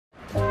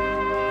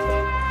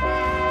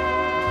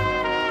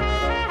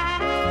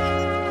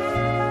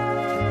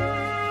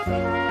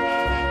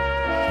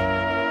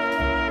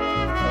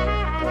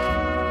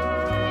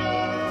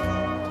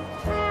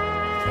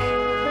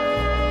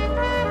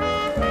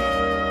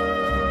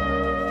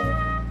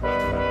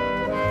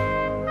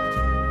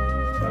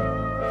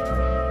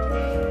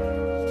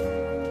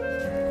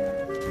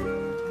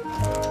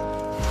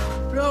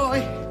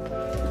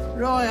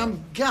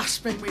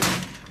gasping.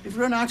 We've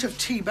run out of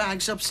tea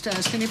bags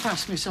upstairs. Can you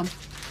pass me some?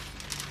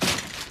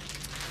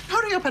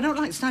 Hurry up, I don't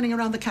like standing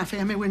around the cafe.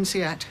 I'm wincy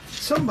yet.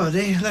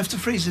 Somebody left the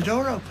freezer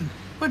door open.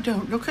 Well,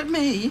 don't look at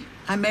me.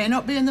 I may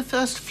not be in the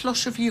first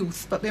flush of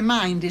youth, but my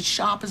mind is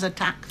sharp as a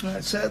tack. Well,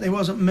 it certainly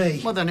wasn't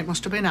me. Well, then it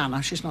must have been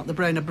Anna. She's not the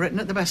brain of Britain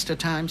at the best of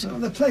times. Oh,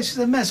 the place is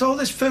a mess. All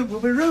this food will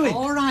be ruined.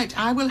 All right,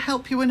 I will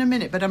help you in a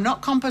minute, but I'm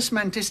not compass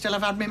mentis till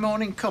I've had my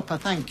morning cuppa,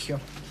 thank you.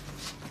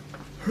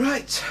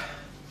 Right.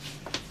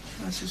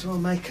 Might as well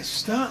make a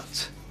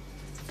start.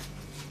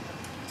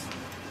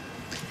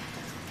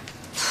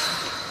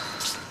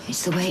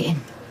 It's the waiting.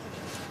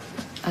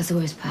 That's the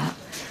worst part.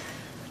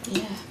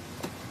 Yeah.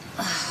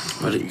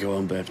 Why don't you go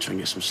on, babe? Try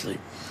and get some sleep.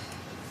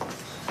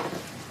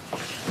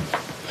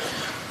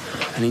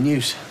 Any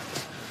news?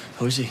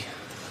 How is he?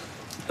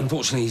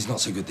 Unfortunately, he's not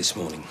so good this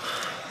morning.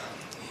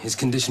 His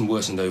condition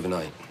worsened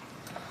overnight.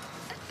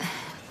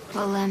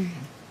 Well,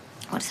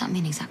 what does that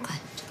mean exactly?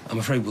 I'm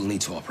afraid we'll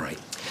need to operate.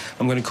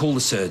 I'm going to call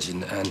the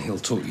surgeon and he'll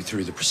talk you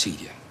through the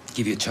procedure,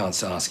 give you a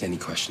chance to ask any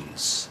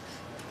questions.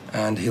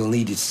 And he'll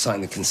need you to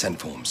sign the consent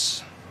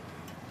forms.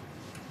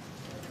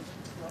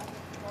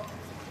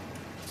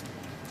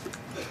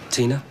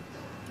 Tina?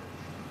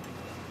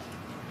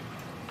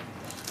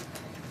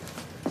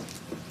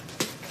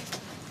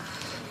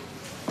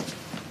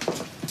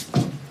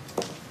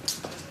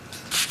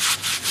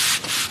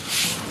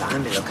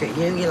 Blimey, look at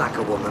you. You're like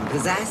a woman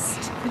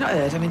possessed. You've not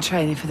heard I'm in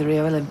training for the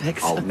Rio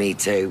Olympics. Oh, me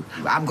too.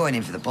 I'm going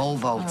in for the pole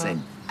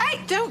vaulting. Hey,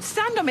 don't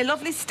stand on my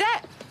lovely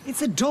step.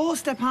 It's a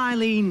doorstep,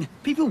 Eileen.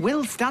 People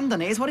will stand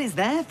on it. It's what it's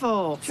there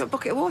for. Do you want a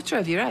bucket of water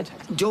over your head?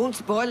 Don't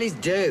spoil his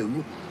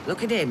do.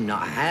 Look at him,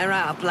 not a hair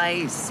out of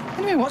place.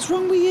 Anyway, what's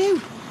wrong with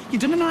you?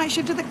 You've done a night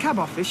shift at the cab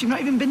office, you've not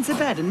even been to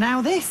bed, and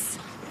now this.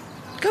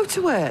 Go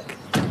to work.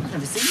 I've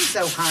never seen you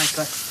so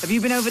hyper. Have you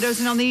been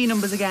overdosing on the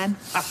E-numbers again?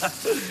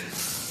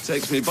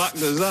 Takes me back,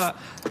 does that?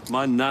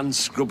 My nan's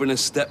scrubbing a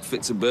step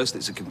fit to burst.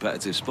 It's a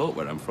competitive sport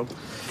where I'm from.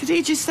 Did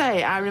he just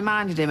say I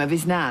reminded him of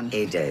his nan?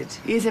 He did.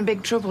 He's in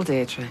big trouble,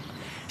 Deirdre.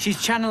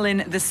 She's channeling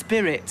the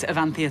spirit of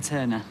Anthea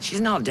Turner.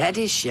 She's not dead,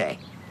 is she?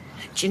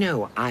 Do you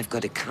know, I've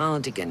got a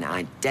cardigan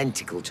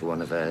identical to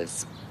one of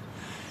hers.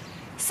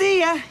 See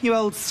ya, you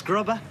old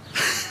scrubber.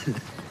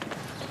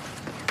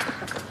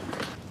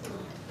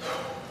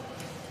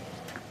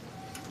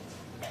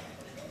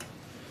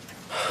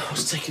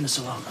 What's taking us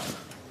so long?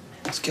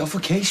 Let's get off her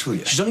case, will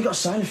you? She's only got to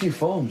sign a few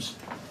forms.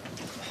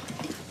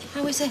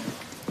 How is it?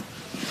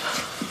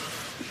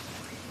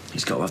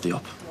 He's got to have the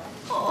op.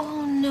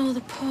 Oh, no,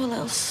 the poor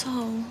little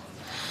soul.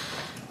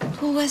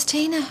 Well, where's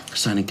Tina?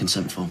 Signing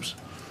consent forms.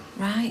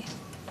 Right.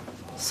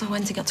 So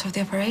when's he got to have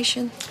the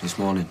operation? This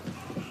morning.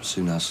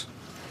 Soon as.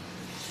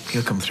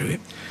 He'll come through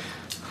it.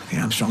 The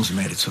Armstrongs have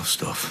made it tough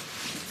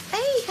stuff.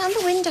 Hey, and the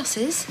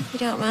Windosses, if you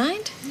don't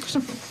mind.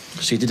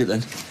 So you did it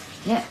then?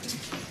 Yeah.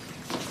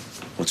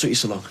 What took you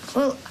so long?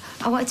 Well,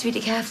 I wanted to read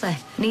it carefully.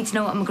 I need to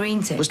know what I'm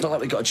agreeing to. Well, it's not like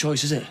we got a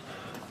choice, is it?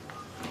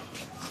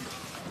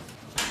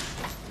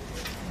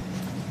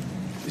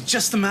 It's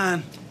just the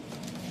man.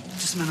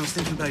 Just the man I was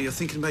thinking about you. I was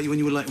thinking about you when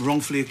you were, like,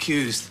 wrongfully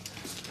accused.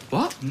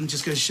 What?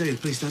 Just goes to show you, the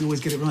police don't always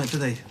get it right, do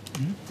they?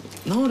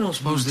 No, I don't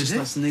suppose they just did.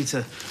 that's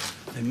Anita.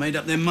 They made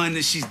up their mind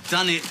that she's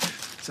done it.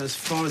 So as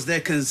far as they're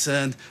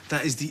concerned,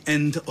 that is the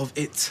end of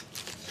it.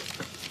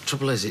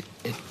 Trouble is, it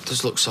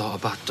does look sort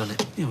of bad,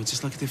 doesn't it? Yeah, well,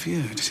 just like it did for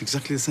you. Just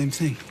exactly the same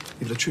thing.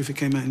 Yeah, but the truth, it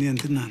came out in the end,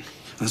 didn't it? And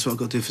that's what I've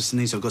got to do for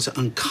Sinisa. I've got to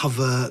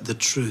uncover the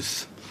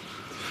truth.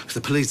 For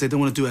the police, they don't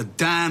want to do a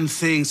damn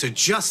thing. So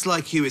just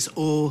like you, it's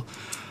all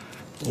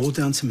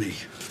down to me.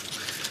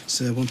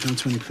 So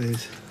 £1.20,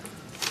 please.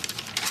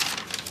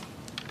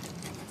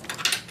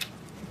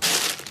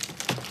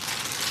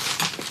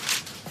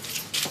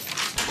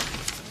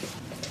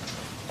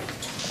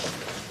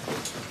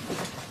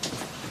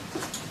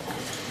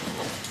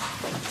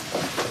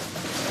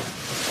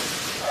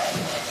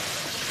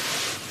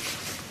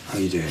 How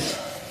you doing?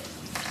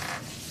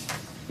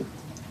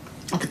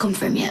 Have they come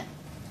for him yet?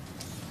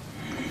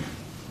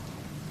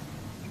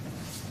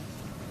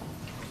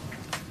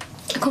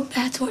 I couldn't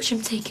bear to watch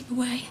him take him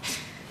away.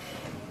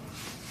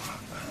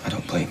 I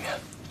don't blame you.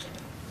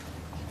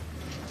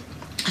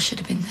 I should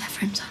have been there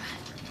for him, Tommy.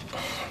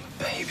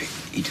 Baby,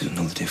 he doesn't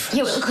know the difference.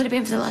 Yeah, well, it could have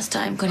been for the last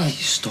time, couldn't You it?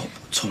 stop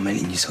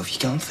tormenting yourself. You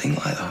can't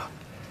think like that.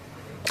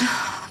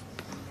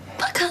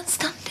 I can't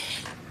stand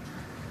it.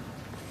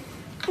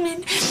 I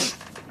mean,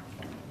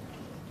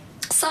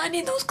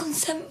 signing those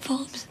consent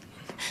forms.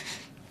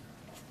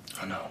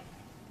 I know.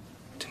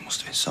 It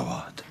must have been so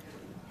hard.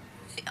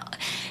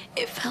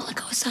 It felt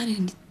like I was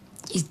signing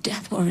his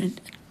death warrant.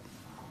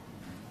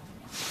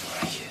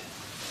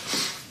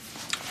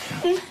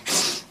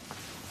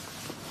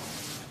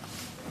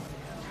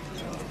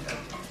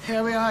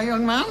 Here we are,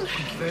 young man.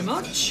 Thank you very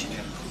much.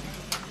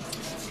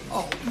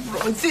 Oh,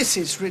 Roy, this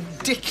is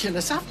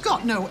ridiculous. I've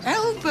got no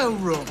elbow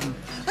room.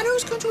 And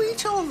who's going to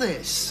eat all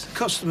this?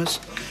 Customers.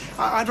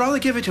 I'd rather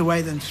give it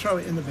away than throw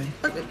it in the bin.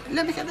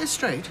 Let me get this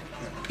straight.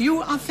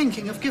 You are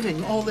thinking of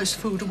giving all this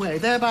food away,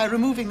 thereby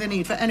removing the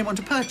need for anyone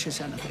to purchase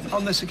anything.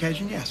 On this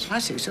occasion, yes. I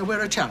see. So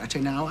we're a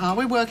charity now. Are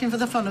we working for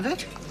the fun of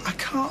it? I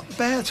can't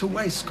bear to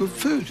waste good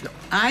food.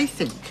 I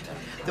think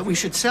that we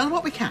should sell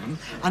what we can,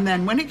 and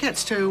then when it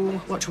gets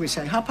to, what shall we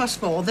say,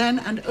 4:30, then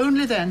and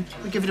only then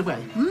we give it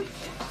away.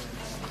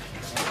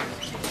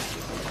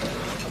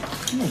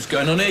 What's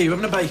going on here? You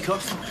having a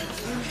bake-off?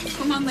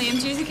 Come on, Liam,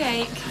 choose a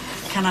cake.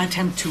 Can I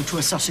tempt you to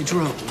a sausage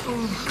roll?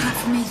 Oh, not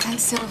for me,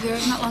 thanks, Sylvia.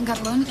 I've not long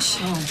had lunch.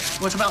 Oh,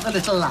 what about the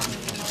little lamb?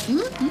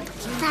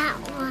 That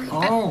one.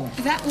 Oh.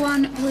 That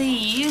one,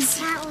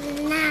 please. That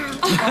one now.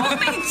 Oh,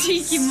 you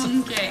cheeky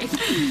monkey.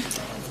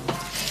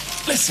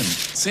 Listen,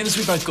 seeing as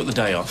we both got the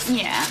day off...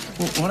 Yeah?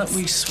 Well, why don't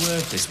we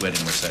swerve this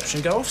wedding reception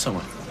and go off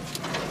somewhere?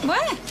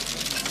 Where?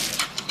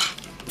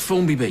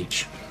 Formby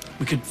Beach.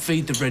 We could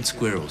feed the red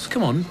squirrels.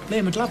 Come on,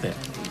 Liam would love it.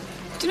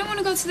 Do you not want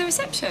to go to the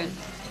reception?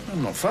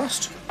 I'm not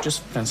fussed.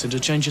 Just fancied a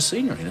change of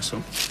scenery, that's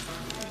all.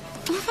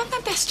 Oh, I've had my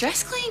best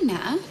dress clean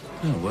now.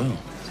 Oh, well.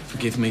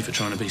 Forgive me for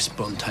trying to be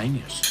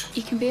spontaneous.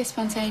 You can be as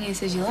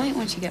spontaneous as you like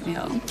once you get me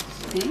home.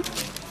 Eh?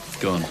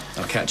 Go on,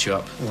 I'll catch you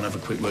up. I want to have a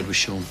quick word with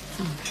Sean.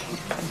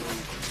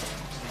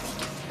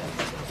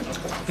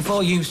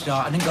 Before you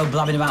start, I didn't go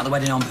blabbing about the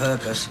wedding on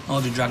purpose.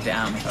 Audrey dragged it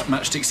out of me. That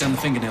matchstick down the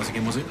fingernails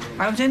again, was it?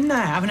 I was in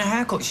there having a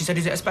haircut. She said,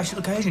 is it a special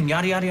occasion?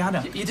 Yada, yada,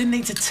 yada. You didn't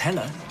need to tell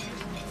her.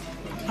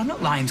 I'm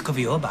not lying to cover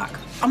your back.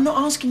 I'm not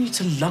asking you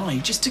to lie,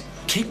 just to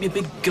keep your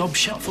big gob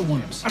shut for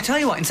once. I'll tell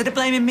you what, instead of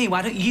blaming me,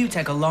 why don't you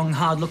take a long,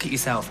 hard look at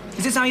yourself?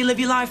 Is this how you live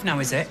your life now,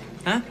 is it?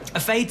 Huh?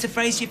 Afraid to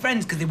face your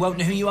friends because they won't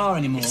know who you are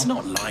anymore? It's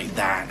not like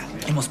that.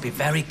 It must be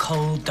very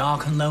cold,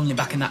 dark and lonely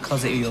back in that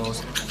closet of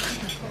yours.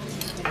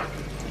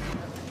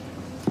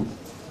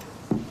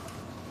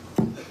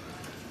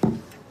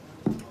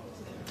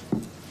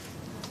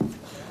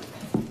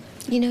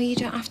 You know, you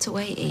don't have to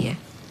wait here.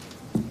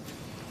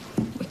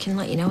 We can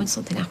let you know when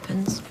something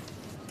happens.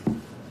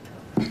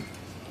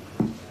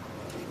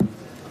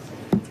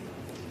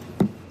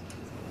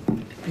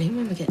 Brilliant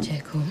when we get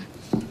Jake home.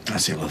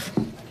 That's it, love.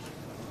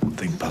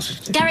 Think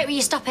positive. Garrett, will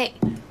you stop it?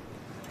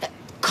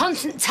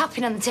 Constant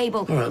tapping on the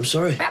table. All right, I'm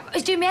sorry.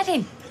 It's doing me head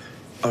in.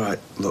 All right,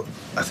 look,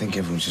 I think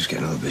everyone's just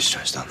getting a little bit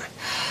stressed, aren't they?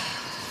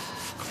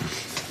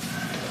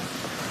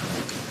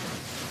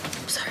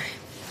 Sorry.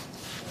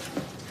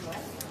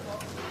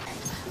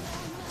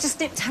 Just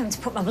nipped home to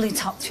put my blue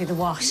top through the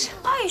wash.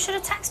 Oh, you should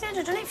have texted me. I'd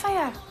have done it for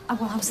you. Oh,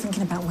 well, I was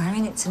thinking about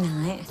wearing it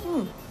tonight.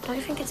 Don't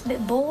you think it's a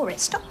bit boring?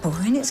 It's not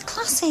boring, it's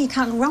classy. You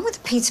can't go wrong with a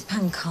Peter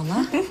Pan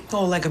collar.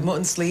 Or like a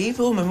mutton sleeve.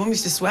 Oh, my mum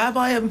used to swear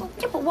by them.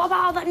 Yeah, but what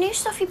about all that new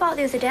stuff you bought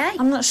the other day?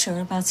 I'm not sure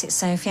about it,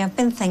 Sophie. I've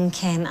been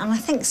thinking, and I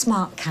think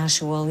smart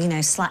casual, you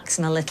know, slacks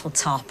and a little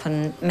top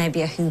and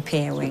maybe a hoop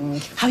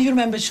earring. How you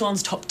remember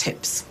Sean's top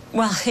tips?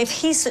 Well, if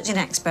he's such an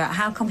expert,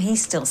 how come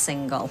he's still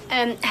single?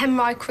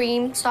 Hemorrhoid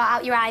cream, sort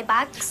out your eye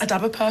bags. A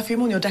dab of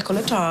perfume on your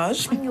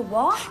décolletage. On your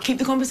what? Keep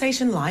the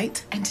conversation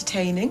light,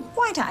 entertaining.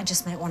 Why don't I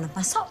just make one of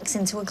my socks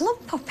into a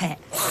glove puppet?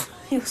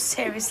 You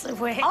seriously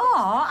wait. Or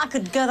I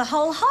could go the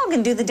whole hog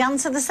and do the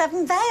dance of the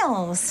 7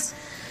 veils.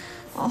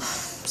 Oh,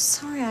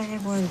 sorry I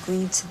ever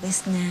agreed to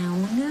this now.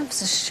 My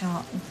nerves are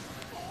shot.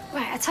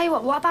 Right, I tell you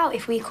what about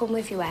if we come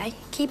with you, eh?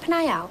 Keep an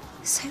eye out.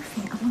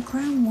 Sophie, I'm a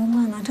grown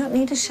woman. I don't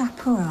need a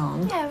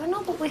chaperone. Yeah, I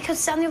know, but we could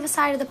sit on the other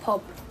side of the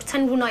pub,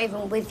 pretend we're not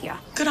even with you.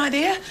 Good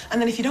idea. And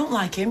then if you don't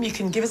like him, you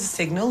can give us a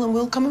signal and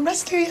we'll come and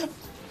rescue you.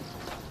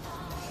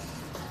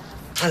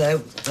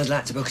 Hello, I'd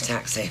like to book a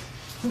taxi.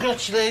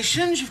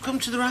 Congratulations, you've come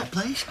to the right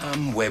place.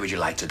 Where would you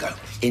like to go?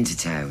 Into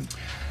town.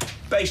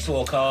 Base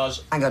 4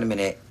 cars. Hang on a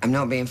minute, I'm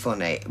not being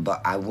funny,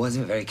 but I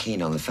wasn't very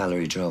keen on the fella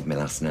who drove me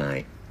last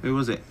night. Who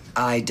was it?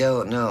 I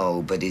don't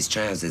know, but his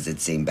trousers had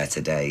seen better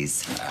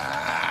days.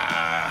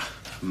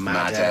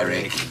 Mad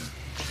Eric.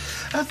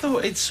 I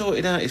thought he'd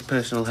sorted out his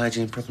personal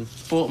hygiene problem.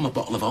 Bought him a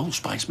bottle of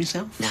allspice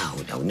myself. No,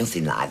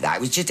 nothing like that.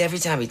 It was just every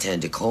time he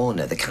turned a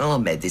corner, the car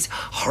made this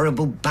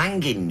horrible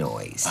banging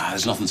noise.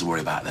 There's nothing to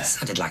worry about there.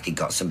 Sounded like he'd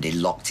got somebody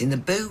locked in the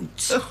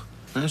boot. Oh,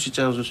 now she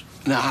tells us.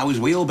 Now, how his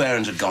wheel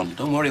bearings had gone.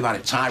 Don't worry about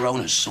it.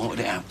 Tyrone has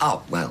sorted it out.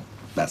 Oh, well,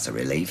 that's a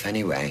relief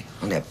anyway.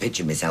 Only I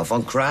pictured myself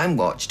on Crime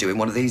Watch doing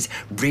one of these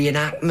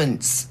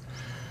reenactments.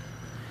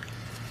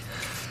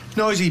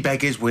 Noisy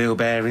beggars, wheel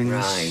bearings.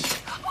 Right.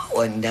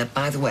 Oh, and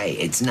by the way,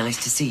 it's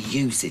nice to see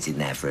you sitting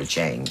there for a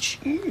change.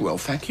 Well,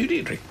 thank you,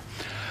 Deirdre.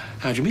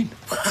 How do you mean?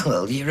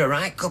 Well, you're a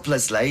right couple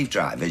of slave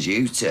drivers,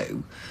 you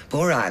two.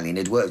 Poor Eileen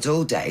had worked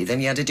all day,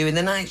 then you had to do in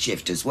the night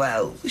shift as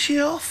well.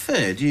 She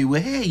offered. You were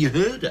here, you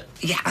heard her.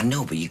 Yeah, I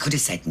know, but you could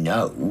have said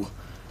no.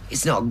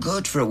 It's not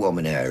good for a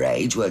woman her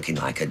age, working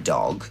like a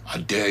dog. I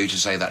dare you to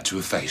say that to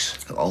her face.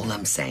 All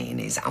I'm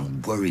saying is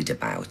I'm worried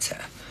about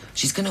her.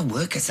 She's going to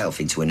work herself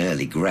into an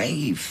early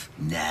grave.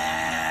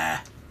 Nah.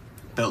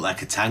 Built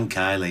like a tank,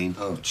 Eileen.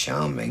 Oh,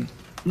 charming.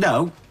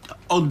 No,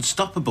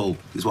 unstoppable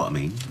is what I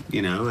mean.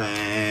 You know,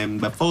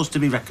 a force to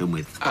be reckoned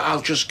with.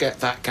 I'll just get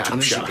that cab, I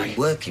mean, shall she'd I? been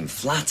working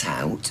flat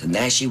out, and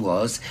there she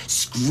was,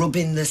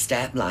 scrubbing the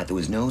step like there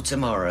was no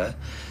tomorrow.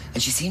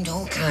 And she seemed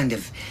all kind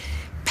of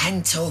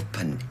pent up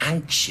and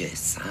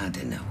anxious. I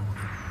don't know.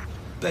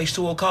 Base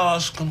to all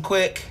cars, come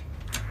quick.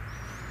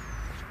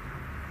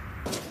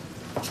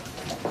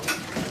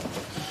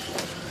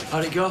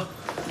 How'd it go?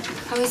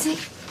 How is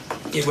it?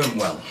 It went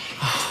well.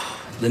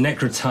 The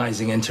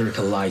necrotizing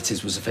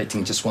enterocolitis was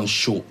affecting just one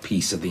short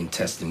piece of the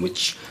intestine,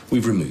 which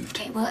we've removed.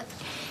 Okay, well,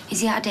 is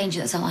he out of danger?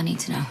 That's all I need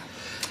to know.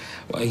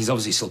 Well, he's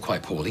obviously still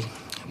quite poorly.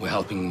 We're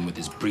helping him with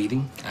his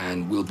breathing,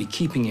 and we'll be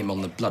keeping him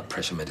on the blood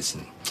pressure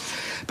medicine.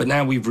 But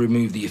now we've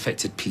removed the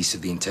affected piece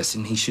of the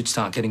intestine, he should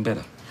start getting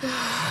better.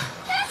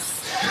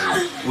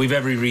 We've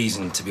every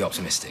reason to be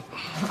optimistic.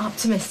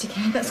 Optimistic,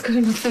 eh? That's good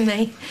enough for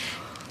me.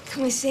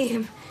 Can we see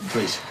him?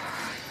 Please.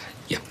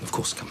 Yeah, of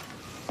course, come.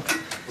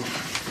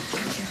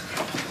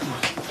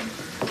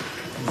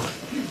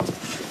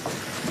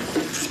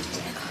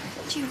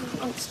 Do you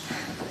want...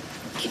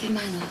 Give him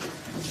my love.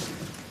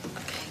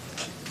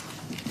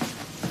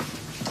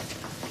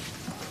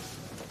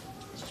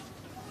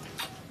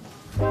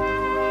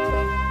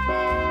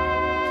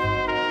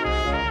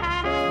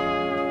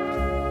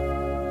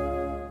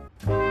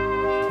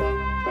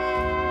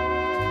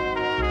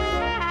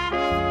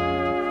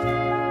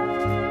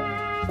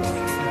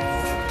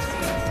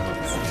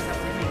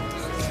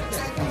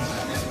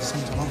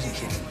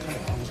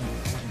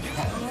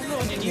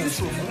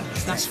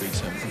 That's sweet,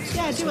 sir.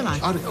 Yeah, do a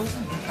like.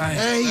 Hi.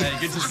 Hey.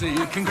 Good to see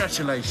you.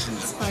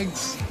 Congratulations.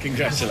 Thanks.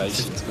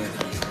 Congratulations.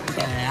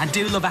 Yeah, I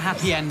do love a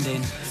happy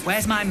ending.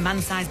 Where's my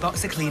man-sized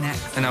box of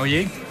Kleenex? And how are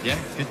you? Yeah,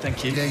 good,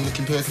 thank you. Yeah, you're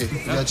looking perfect. You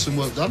had some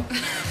work done?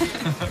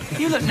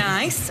 You look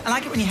nice. I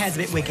like it when your hair's a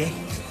bit wiggy.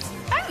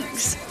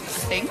 Thanks, I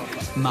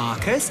think.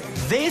 Marcus,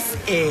 this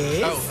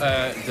is...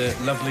 Oh, the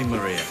lovely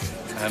Maria.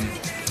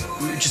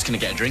 We were just going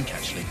to get a drink,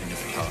 actually, in the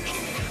parched.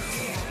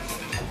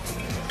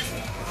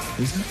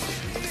 Who's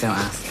that? Don't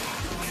ask.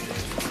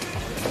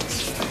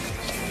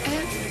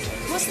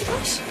 What's the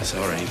bush?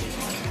 Sorry.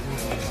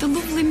 The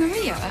lovely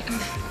Maria.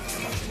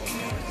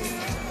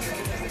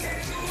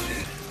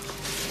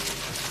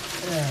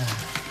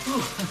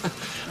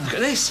 Look at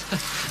this.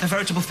 A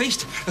veritable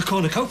feast. A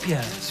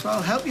cornucopia.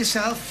 Well, help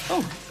yourself.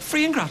 Oh,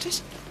 free and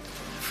gratis.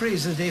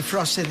 Freezer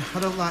defrosted. I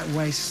don't like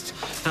waste.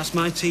 That's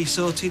my tea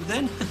sorted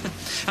then.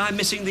 I'm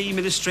missing the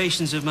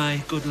ministrations of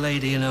my good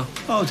lady, you know.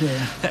 Oh,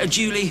 dear.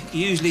 Julie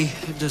usually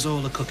does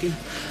all the cooking,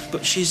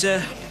 but she's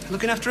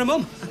looking after her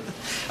mum.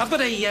 I've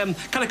got a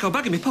calico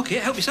bag in my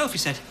pocket. Help yourself, he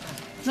said.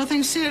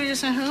 Nothing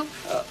serious, I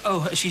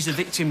hope? She's a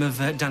victim of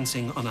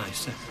dancing on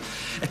ice.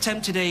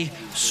 Attempted a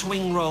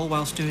swing roll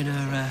whilst doing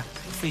her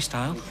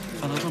freestyle.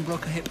 Fell over and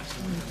broke her hip.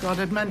 God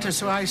had meant us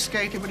to ice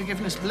skate. It would have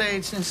given us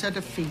blades instead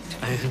of feet.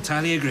 I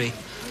entirely agree.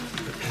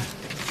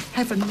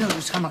 Heaven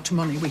knows how much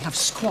money we have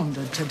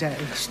squandered today.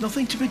 There's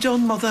nothing to be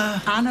done,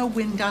 Mother. Anna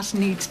Windass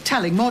needs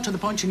telling. More to the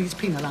point, she needs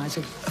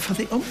penalising. For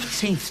the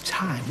umpteenth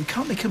time, we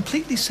can't be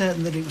completely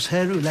certain that it was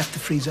her who left the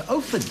freezer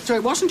open. So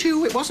it wasn't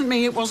you, it wasn't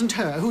me, it wasn't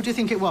her. Who do you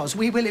think it was?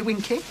 Wee Willie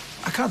Winky?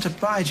 I can't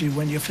abide you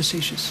when you're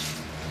facetious.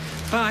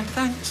 Bye,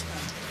 thanks.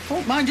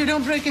 Oh, mind you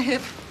don't break a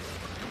hip.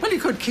 Well, you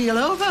could keel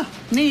over.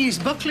 Knees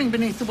buckling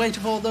beneath the weight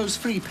of all those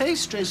free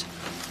pastries.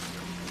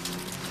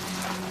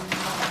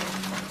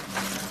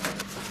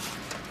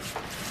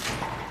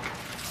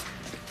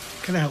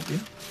 Can I help you?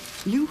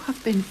 You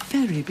have been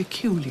very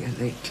peculiar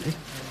lately.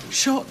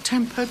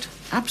 Short-tempered,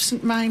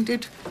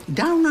 absent-minded,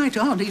 downright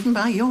odd even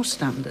by your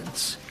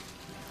standards.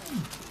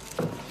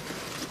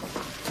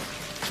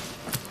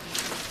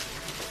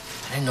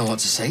 I didn't know what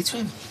to say to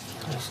him.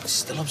 He's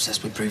still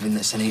obsessed with proving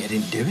that Senator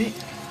didn't do it.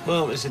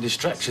 Well, it's a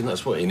distraction,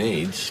 that's what he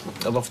needs.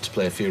 I've offered to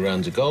play a few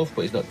rounds of golf,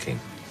 but he's not keen.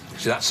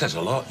 See, that says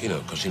a lot, you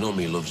know, because you know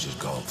me loves his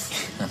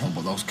golf. I know,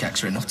 but those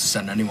cacks are enough to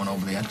send anyone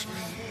over the edge.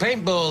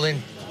 Paintballing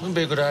wouldn't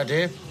be a good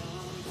idea.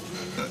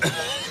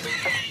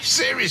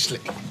 Seriously?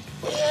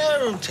 Yeah,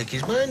 it'll take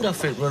his mind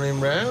off it,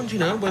 running round, you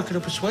know, working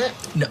up a sweat.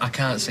 No, I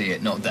can't see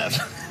it, not Dev.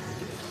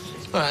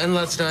 Right, and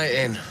lads' night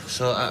in.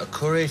 So, out of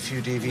curry, a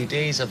few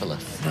DVDs, have a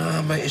laugh.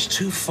 No, mate, it's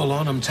too full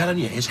on. I'm telling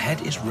you, his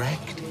head is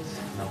wrecked.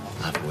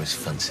 I've always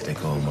fancied to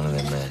go on one of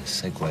them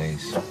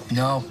segways.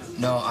 No,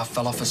 I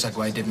fell off a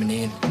Segway, did my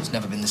knee in. It's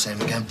never been the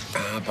same again.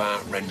 How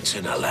about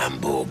renting a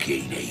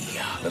Lamborghini?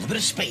 A little bit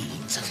of speed.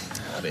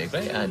 That'd be a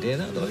great idea,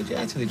 that, though,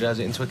 yeah, till he drives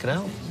it into a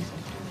canal.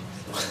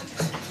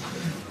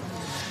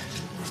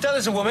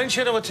 Stella's a woman,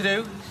 she'll know what to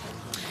do.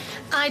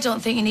 I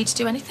don't think you need to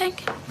do anything.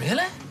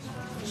 Really?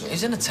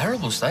 He's in a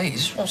terrible state. He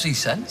just wants his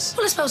sense.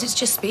 Well, I suppose it's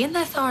just being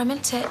there for him,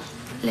 isn't it?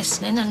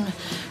 Listening and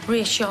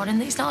reassuring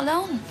that he's not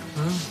alone.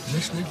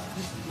 Listening.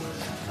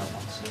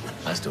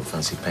 I still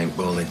fancy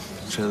paintballing.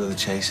 Thrill of the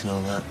chase and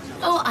all that.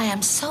 Oh, I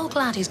am so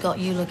glad he's got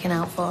you looking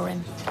out for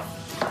him.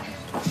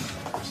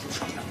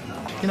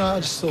 You know, I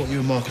just thought you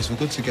and Marcus were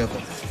good together.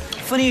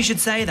 Funny you should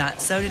say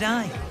that. So did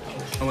I.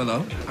 Oh,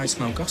 hello. I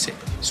smell gossip.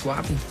 So what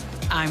happened?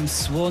 I'm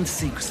sworn to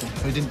secrecy.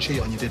 Oh, he didn't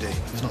cheat on you, did he?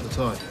 He's not the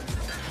type.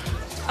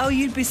 Oh,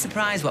 you'd be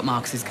surprised what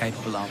Marcus is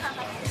capable of.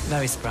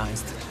 Very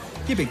surprised.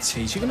 You big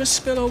tease, you gonna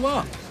spill or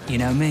what? You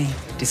know me.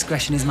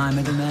 Discretion is my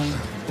middle name.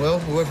 Well,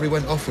 whoever he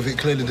went off with, it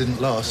clearly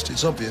didn't last.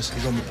 It's obvious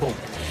he's on the pull.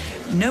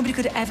 Nobody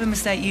could ever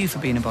mistake you for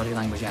being a body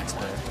language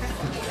expert.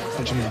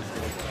 What do you mean?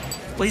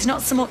 Well, he's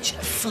not so much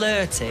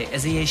flirty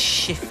as he is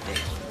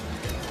shifty.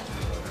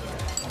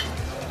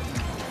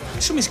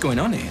 Something's going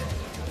on here.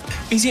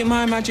 Is it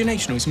my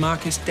imagination or is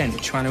Marcus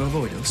Dent trying to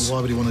avoid us?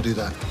 Why would he want to do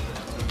that?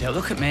 Don't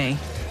look at me.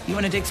 You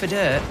want to dig for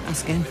dirt?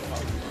 Ask him.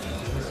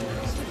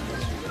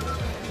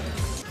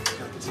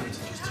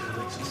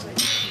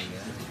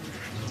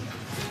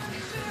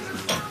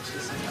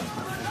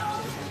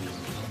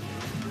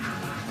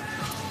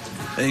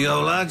 There you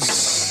go,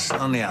 lads.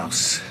 On the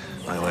house.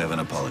 By way of an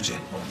apology.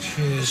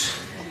 Cheers.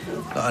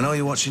 Look, I know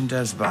you're watching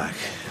Dev's back.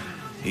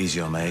 He's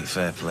your mate,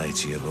 fair play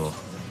to you, but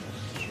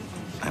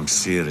I'm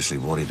seriously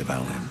worried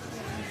about him.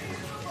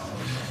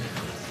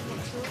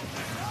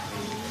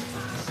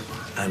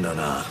 And on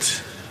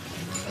Art,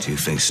 do you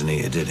think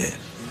Sunita did it?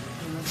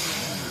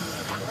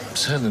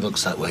 Certainly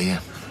looks that way,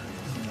 yeah.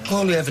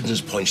 All the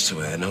evidence points to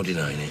her, no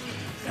denying it.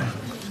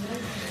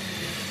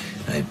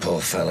 Hey,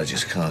 poor fella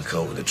just can't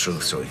cope with the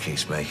truth, so he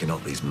keeps making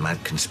up these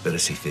mad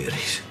conspiracy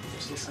theories.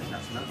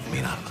 I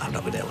mean, I've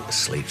not been able to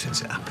sleep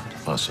since it happened.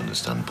 That's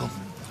understandable.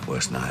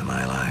 Worst night of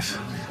my life.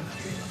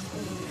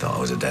 Thought I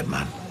was a dead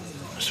man.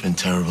 It's been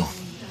terrible.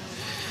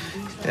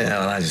 Yeah,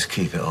 well, I just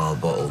keep it all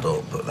bottled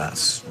up, but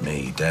that's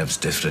me. Dev's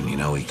different, you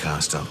know, he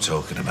can't stop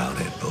talking about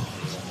it, but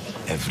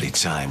every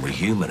time we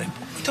humour him.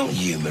 Don't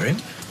humour him.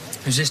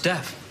 Who's this,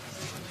 Dev?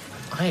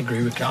 I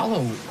agree with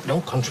Carlo.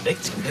 Don't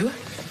contradict him, do we?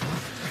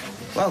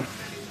 Well,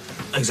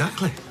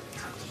 exactly.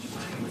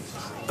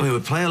 I mean, we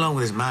play along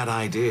with his mad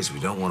ideas. We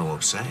don't want to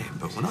upset him,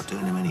 but we're not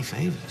doing him any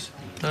favours.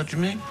 What do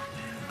you mean?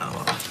 Oh,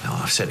 well,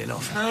 no, I've said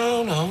enough.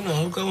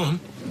 No, go on.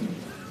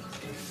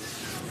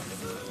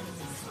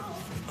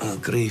 Well,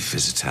 grief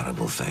is a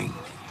terrible thing.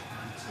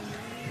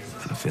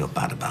 And I feel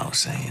bad about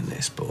saying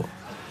this, but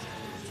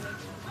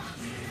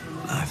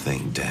I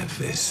think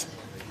Dev is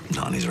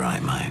not in his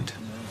right mind.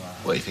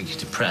 What, you think he's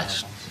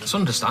depressed? It's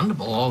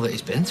understandable, all that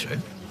he's been through.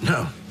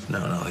 No,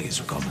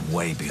 he's gone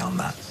way beyond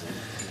that.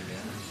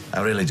 I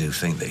really do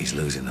think that he's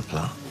losing the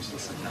plot.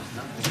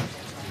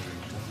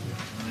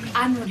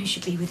 I'm the one who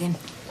should be with him.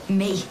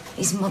 Me,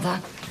 his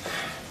mother.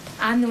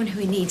 I'm the one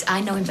who he needs.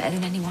 I know him better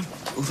than anyone.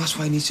 Well, that's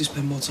why he needs to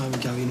spend more time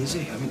with Gary and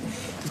Izzy. I mean,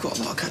 we've got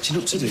a lot of catching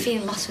up to do. He'd be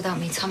feeling lost without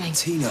me, Tommy.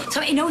 Tina.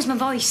 Tommy, he knows my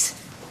voice.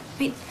 I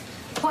mean,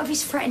 what if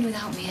he's fretting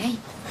without me, eh?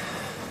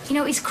 You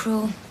know, it's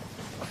cruel.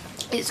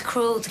 It's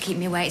cruel to keep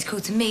me away. It's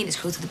cruel to me and it's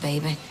cruel to the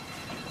baby.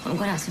 I'm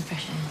going out some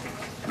fresh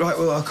air. Right,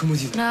 well, I'll come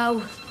with you.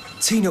 No.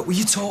 Tina, will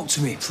you talk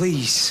to me,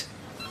 please?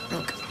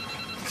 Look,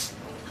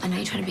 I know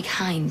you're trying to be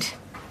kind,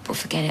 but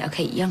forget it,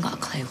 OK? You haven't got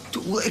a clue.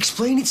 Well,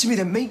 explain it to me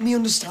then. Make me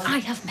understand. I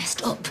have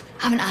messed up,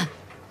 haven't I?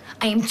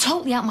 I am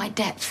totally out of my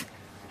depth.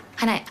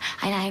 And I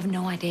have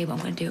no idea what I'm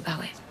going to do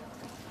about it.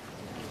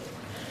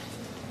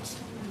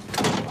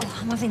 Oh,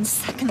 I'm having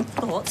second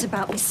thoughts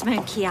about my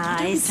smoky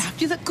eyes.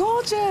 You look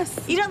gorgeous.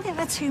 You don't think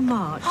they're too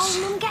much?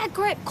 Oh, Mum, get a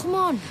grip. Come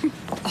on.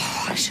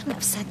 Oh, I shouldn't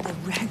have said the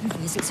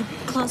rose. It's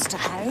close to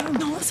home.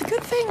 No, that's a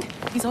good thing.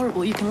 He's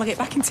horrible. You can lug it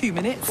back in 2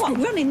 minutes. What,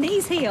 running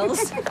these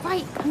heels?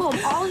 Right, Mum,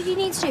 all you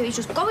need to do is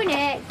just go in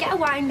here, get a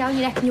wind down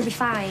your neck and you'll be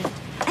fine.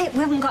 Hey, we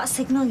haven't got a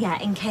signal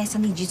yet in case I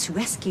need you to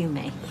rescue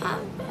me. I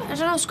don't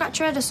know, scratch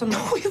your head or something.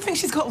 Oh, you think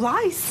she's got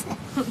lice?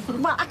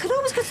 Well, I could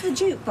always go to the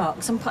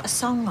jukebox and put a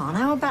song on.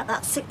 How about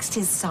that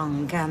 60s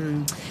song,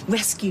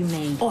 Rescue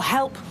Me? Or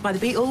Help by the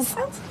Beatles?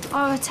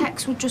 Or a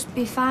text would just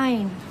be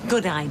fine.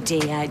 Good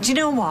idea. Do you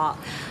know what?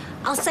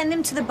 I'll send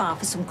him to the bar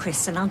for some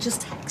crisps and I'll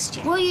just text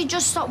you. Will you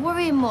just stop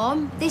worrying,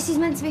 Mum? This is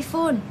meant to be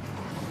fun.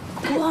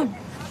 Go on.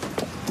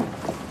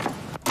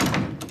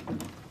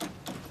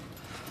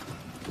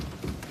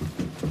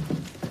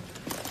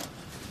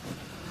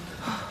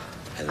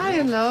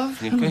 Hiya,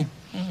 love. You okay?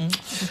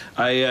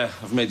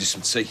 I've made you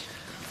some tea.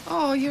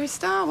 Oh, you're a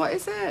star. What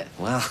is it?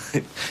 Well,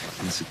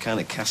 it's a kind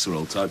of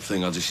casserole type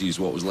thing. I just used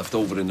what was left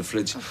over in the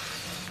fridge.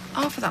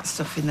 Half of that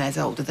stuff in there's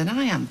older than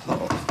I am,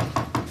 Paul.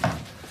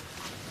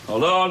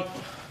 Hold on.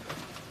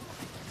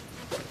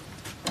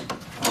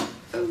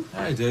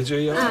 Hi, Deirdre.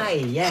 You all right? Hi,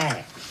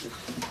 yeah.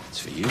 It's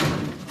for you.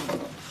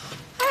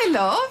 Hi,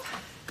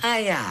 love.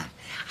 Hiya.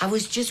 I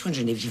was just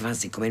wondering if you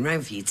fancy coming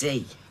round for your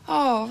tea.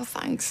 Oh, well,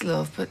 thanks,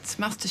 love, but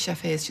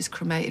MasterChef here's just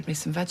cremated me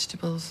some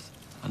vegetables.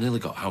 I nearly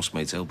got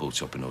housemaid's elbow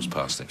chopping those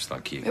parsnips,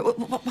 thank you.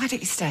 Why don't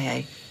you stay,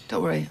 eh?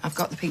 Don't worry, I've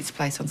got the pizza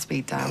place on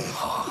speed dial.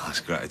 Oh, that's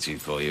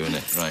gratitude for you, isn't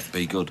it? Right,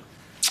 be good.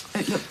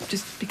 Look,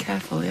 just be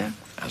careful, yeah?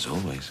 As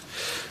always.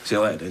 See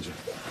you later, Deirdre.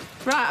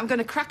 Right, I'm going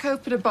to crack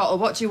open a bottle.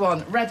 What do you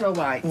want, red or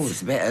white? Oh,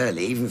 it's a bit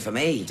early, even for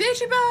me.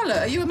 Deirdre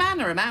Barlow, are you a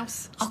man or a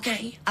mouse?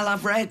 OK, I'll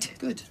have red.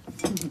 Good.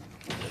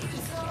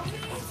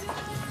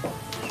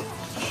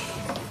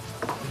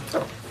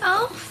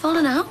 Oh,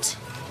 fallen out?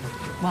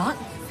 What?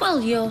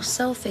 Well, your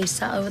selfie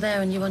sat over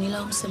there and you're on your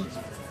lonesome.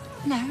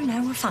 No,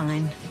 we're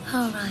fine.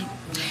 All right.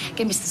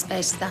 Give me some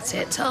space, that's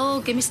it. Oh,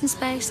 give me some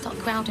space, stop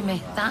crowding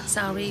me. That's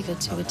our Eva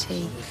to a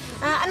T.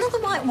 Another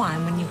white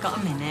wine when you've got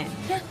a minute.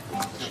 Yeah.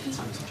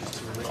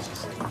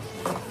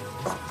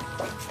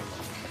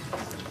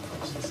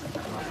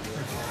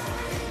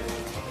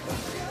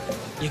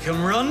 You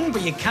can run,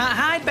 but you can't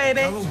hide,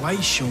 baby. Go away,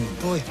 Sean.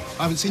 Boy,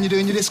 I haven't seen you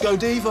doing your disco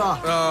diva.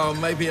 Oh,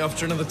 maybe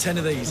after another 10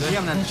 of these, eh? You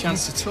haven't had a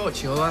chance to talk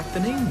to you all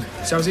afternoon.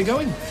 So how's it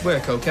going?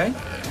 Work okay?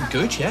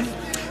 Good, yeah.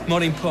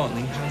 More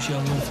importantly, how's your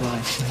love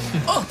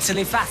life?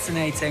 Utterly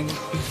fascinating.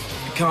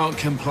 Can't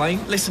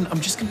complain. Listen, I'm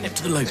just going to nip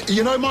to the loo.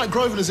 You know Mike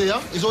Grosvenor's here.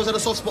 He's always had a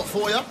soft spot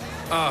for you.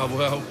 Ah,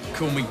 well,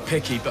 call me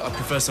picky, but I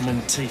prefer someone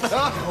with teeth.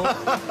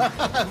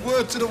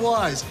 Word to the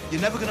wise.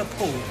 You're never going to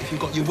pull if you've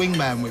got your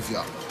wingman with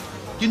you.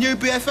 Your new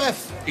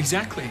BFF.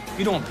 Exactly.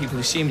 You don't want people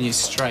assuming you're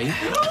straight.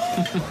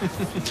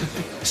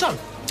 So,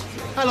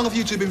 how long have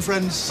you two been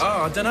friends?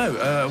 Oh, I don't know.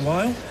 A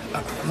while.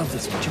 I love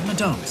this one. Do you want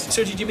to dance?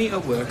 So did you meet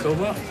at work or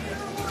what?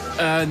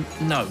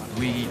 No,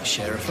 we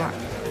share a flat.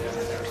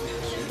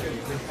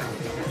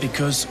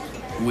 Because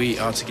we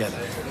are together.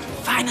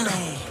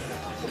 Finally!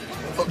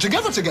 Oh,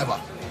 together?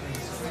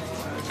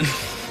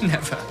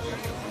 Never.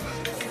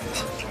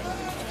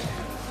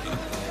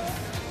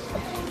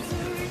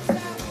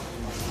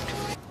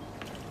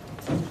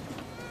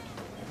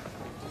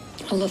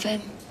 I love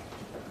him.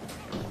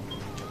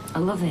 I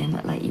love him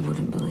like you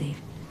wouldn't believe.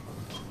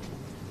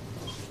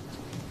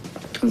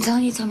 I'm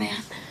telling you, Tommy,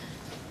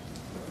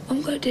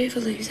 I'm gonna do if I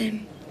lose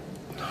him.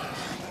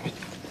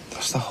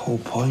 That's the whole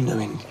point. I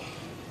mean,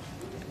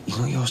 he's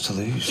not yours to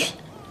lose. Yeah.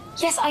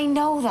 Yes, I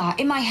know that.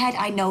 In my head,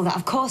 I know that.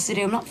 Of course I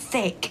do. I'm not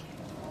thick.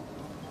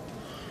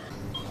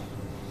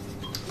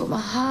 But my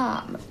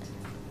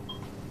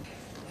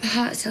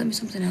heart's telling me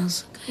something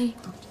else, okay?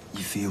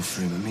 You feel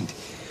for him. I mean,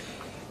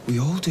 we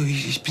all do.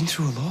 He's been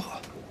through a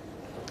lot.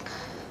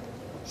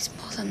 It's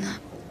more than that.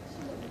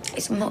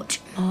 It's much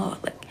more.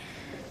 Like,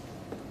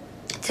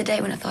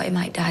 today when I thought he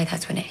might die,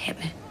 that's when it hit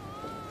me.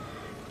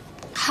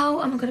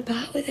 How am I going to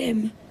part with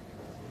him?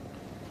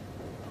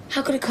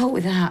 How could I cope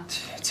with that?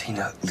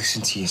 Tina,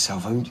 listen to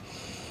yourself. I mean,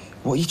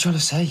 what are you trying to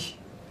say?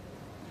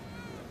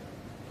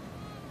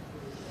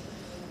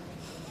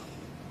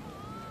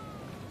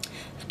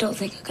 I don't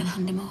think I can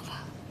hand him over.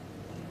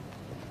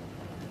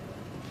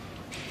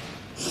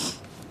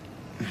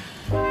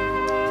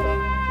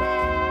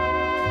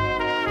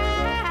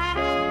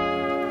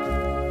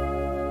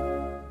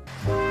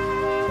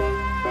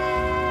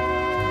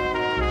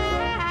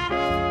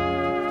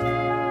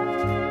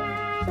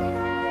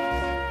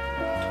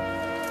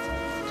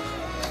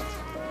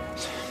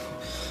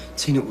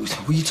 Tina,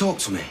 will you talk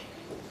to me?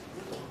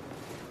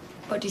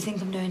 What do you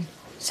think I'm doing?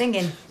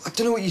 Singing? I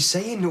don't know what you're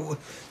saying. Do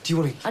you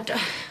want to...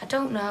 I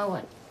don't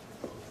know.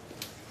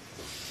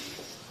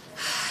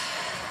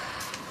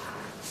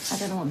 I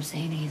don't know what I'm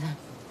saying either.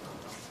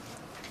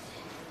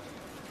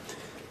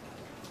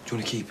 Do you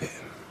want to keep it?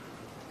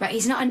 Right,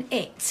 he's not an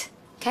it,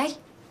 okay?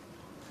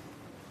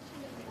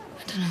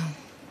 I don't know.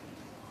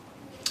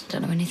 I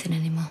don't know anything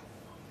anymore.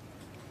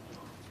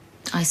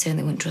 I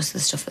certainly wouldn't trust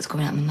the stuff that's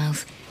coming out of my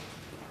mouth.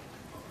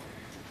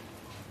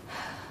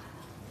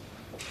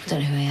 I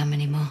don't know who I am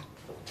anymore.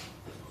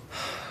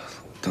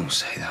 Don't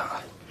say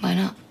that. Why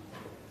not?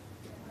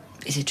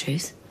 Is it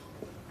truth?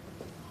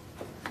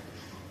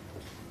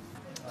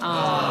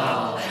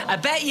 Oh, I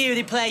bet you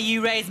they play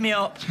You Raise Me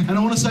Up. And I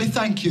want to say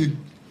thank you.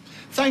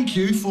 Thank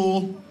you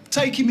for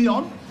taking me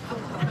on.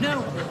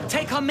 No,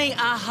 take on me,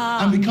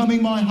 aha. And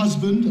becoming my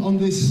husband on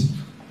this,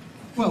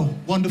 well,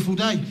 wonderful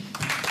day.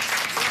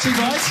 See,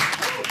 guys,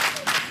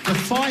 the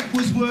fight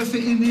was worth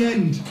it in the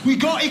end. We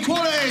got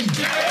equality!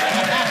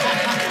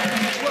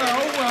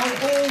 well,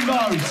 all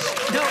knows.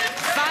 No,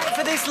 fight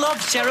for this love,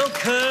 Cheryl.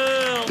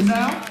 Cool. And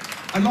now,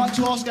 I'd like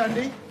to ask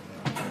Andy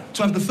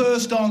to have the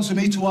first dance with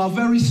me to our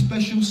very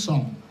special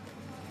song.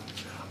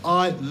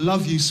 I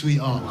love you,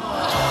 sweetheart.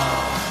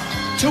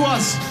 To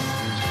us.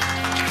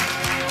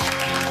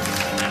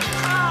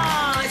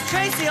 Oh, it's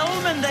Tracy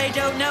Ullman they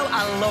don't know.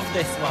 I love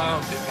this one.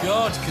 Oh, good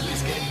God, could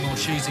this get any more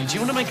cheesy? Do you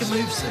want to make a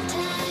move, Sid?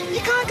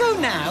 You can't go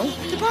now.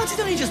 The party's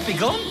only just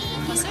begun.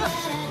 What's up?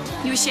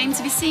 You ashamed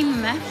to be seen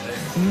with me?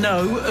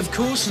 No, of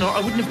course not. I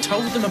wouldn't have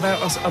told them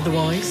about us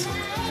otherwise.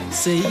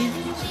 See?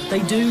 They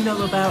do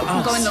know about us.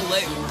 I'm going the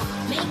loo.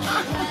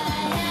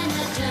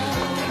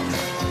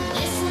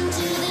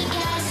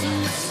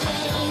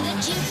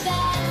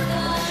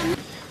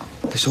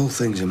 This whole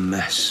thing's a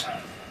mess.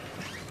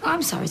 Oh,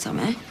 I'm sorry,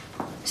 Tommy.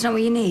 It's not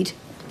what you need.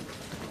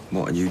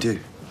 What did you do?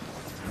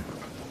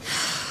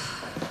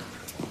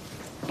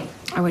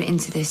 I went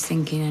into this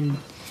thinking I'm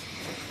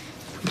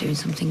doing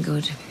something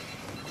good.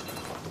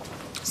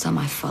 It's not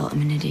my fault.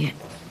 I'm an idiot.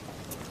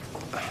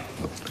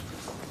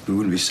 We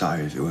wouldn't be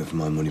sorry if it weren't for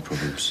my money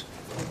problems.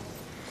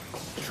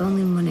 If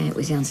only money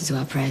was the answer to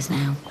our prayers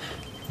now.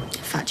 A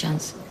fat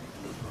chance.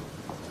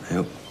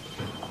 Yep.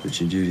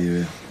 Richard Judy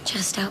here.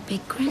 Just out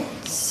big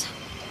grins.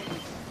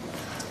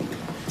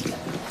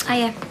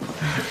 Hiya.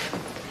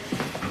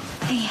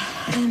 Hey,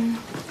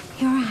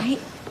 you all right?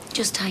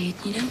 Just tired,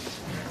 you know?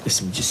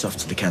 Listen, we're just off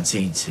to the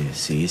canteen to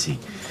see Izzy. Do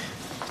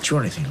you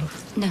want anything,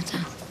 love? No,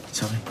 Dad.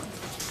 Tell me.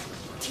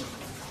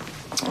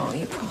 Oh,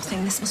 you poor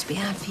thing. This must be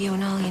hard for you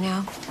and all, you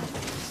know.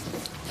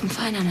 I'm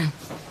fine, Anna.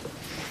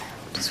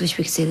 Just wish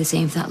we could say the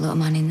same for that little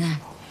man in there.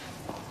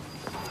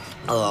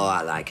 Oh,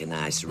 I like a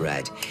nice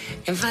red.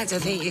 In fact, I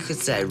think you could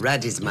say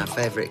red is my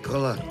favourite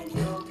colour.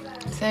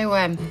 Say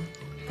when.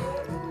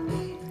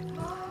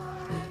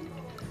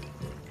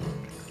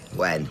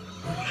 When?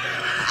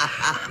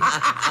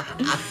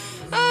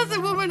 Oh,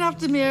 the woman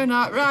after me own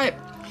heart. Right.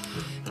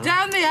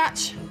 Down the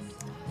hatch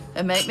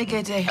and make me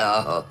giddy.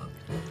 Oh.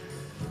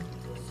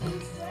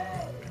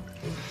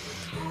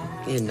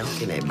 You're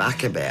knocking it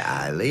back a bit,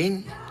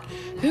 Eileen.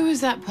 Who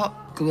was that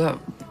pop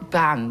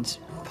band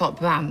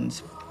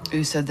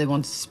who said they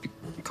wanted to be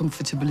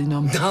comfortably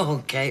numb?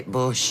 No, Kate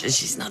Bush.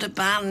 She's not a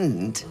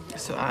band.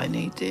 That's what I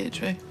need,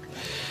 Deirdre.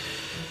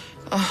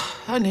 Oh,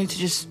 I need to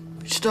just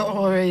stop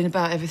worrying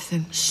about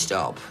everything.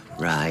 Stop.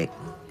 Right.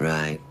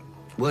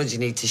 What do you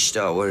need to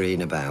start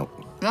worrying about?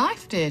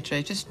 Life,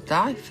 Deirdre, just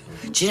life.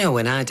 Do you know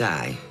when I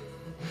die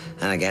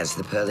and I get to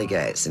the pearly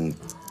gates and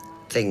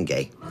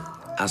Thingy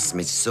asks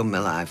me to sum my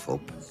life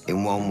up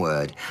in one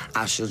word,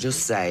 I shall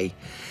just say,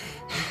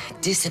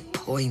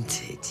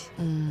 disappointed.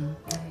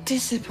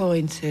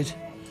 Disappointed.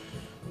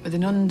 With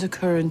an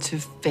undercurrent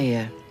of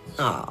fear.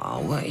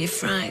 Oh, what are you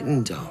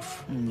frightened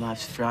of?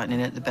 Life's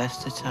frightening at the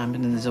best of times,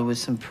 and then there's always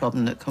some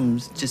problem that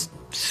comes, just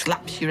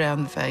slaps you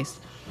round the face.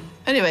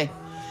 Anyway,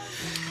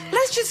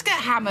 let's just get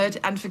hammered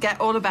and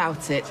forget all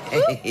about it.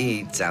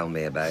 Hey, tell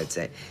me about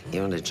it. You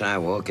want to try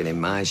walking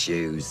in my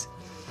shoes?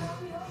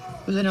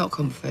 Well, they're not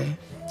comfy.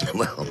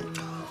 Well...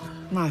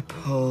 My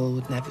Paul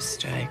would never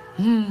stray.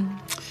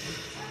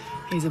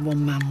 He's a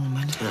one-man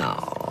woman.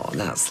 Oh,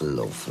 that's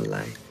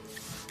lovely.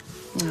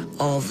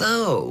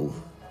 Although,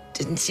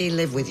 didn't he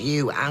live with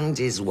you and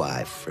his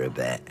wife for a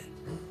bit?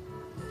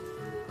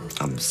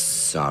 I'm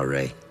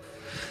sorry.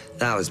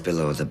 That was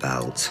below the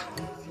belt.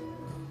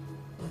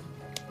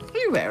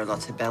 You wear a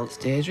lot of belts,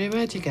 Deirdre.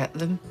 Where'd you get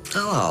them?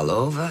 Oh, all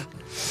over.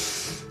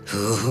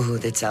 Oh,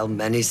 they tell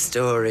many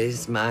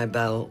stories, my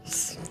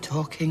belts.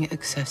 Talking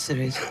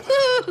accessories.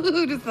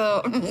 Who'd have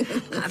thought?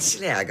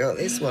 Actually, I got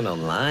this one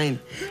online.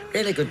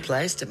 Really good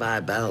place to buy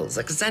belts.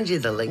 I can send you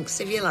the links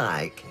if you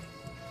like.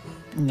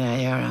 No,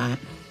 you're right.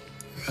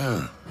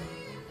 Oh,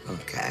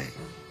 OK.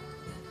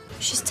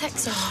 She's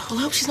texting. Well,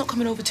 I hope she's not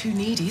coming over too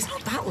needy. It's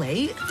not that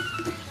late.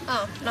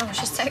 Oh, no,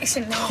 she's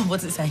texting me. Oh,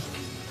 what does it say?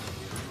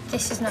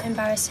 This is not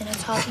embarrassing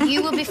at all.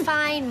 You will be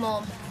fine,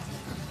 Mum.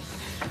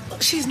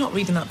 She's not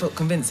reading that book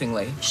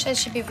convincingly. She said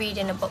she'd be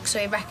reading a book, so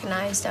he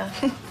recognised her.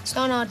 It's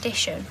not an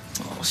audition.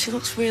 Oh, she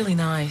looks really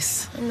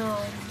nice. I know,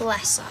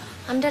 bless her.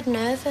 I'm dead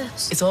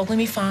nervous. It's all gonna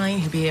be fine.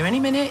 He'll be here any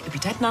minute. He'll be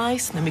dead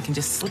nice, and then we can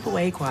just slip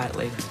away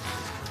quietly.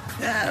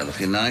 Yeah,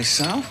 looking nice,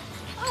 Sal.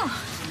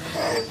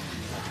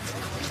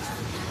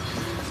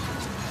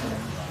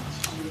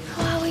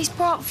 Oh, he's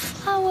brought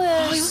flowers.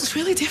 Oh, he looks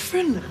really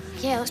different.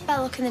 Yeah, it looks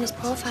better looking than his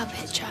profile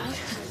picture.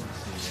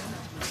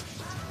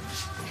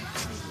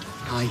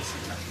 Hi.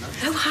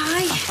 Oh,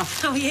 hi.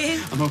 How are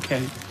you? I'm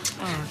okay.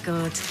 Oh,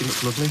 good. You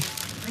look lovely.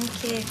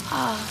 Thank you.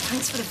 Oh,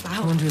 thanks for the flowers.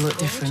 I wonder you look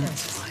different.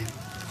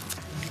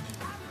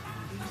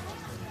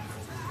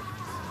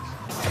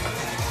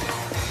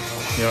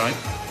 You all right?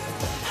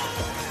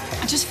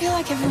 I just feel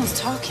like everyone's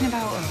talking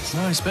about us.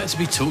 No, it's better to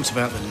be talked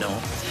about than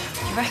not.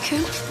 You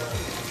reckon?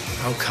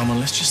 Oh, come on,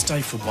 let's just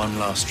stay for one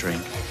last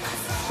drink.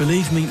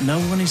 Believe me, no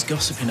one is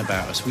gossiping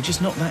about us. We're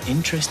just not that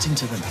interesting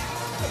to them.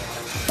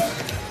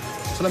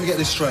 So let me get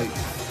this straight.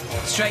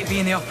 Straight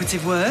being the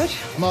operative word.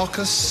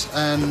 Marcus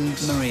and...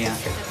 Maria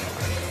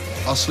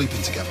are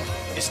sleeping together.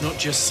 It's not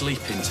just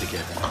sleeping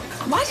together.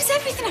 Why does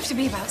everything have to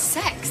be about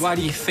sex? Why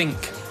do you think?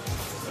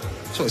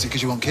 So is it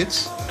because you want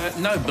kids?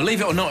 No,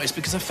 believe it or not, it's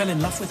because I fell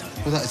in love with her.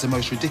 Well, that is the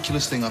most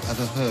ridiculous thing I've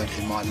ever heard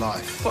in my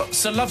life. What,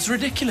 so love's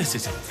ridiculous,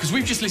 is it? Because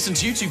we've just listened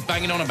to you two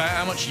banging on about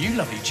how much you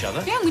love each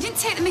other. Yeah, and we didn't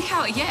take the mick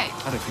out yet.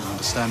 I don't think you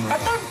understand, Maria.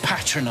 Don't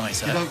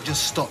patronise her. You don't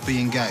just stop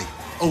being gay.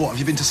 Oh, what, have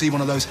you been to see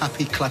one of those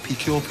happy, clappy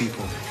cure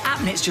people?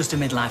 And it's just a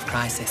midlife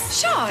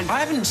crisis. Sean! I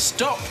haven't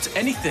stopped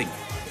anything.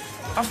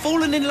 I've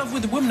fallen in love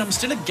with a woman. I'm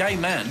still a gay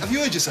man. Have you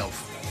heard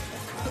yourself?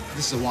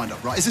 This is a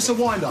wind-up, right? Is this a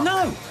wind-up?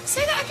 No.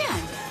 Say that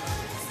again.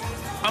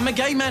 I'm a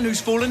gay man who's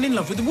fallen in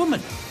love with a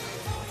woman.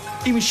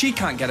 Even she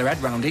can't get her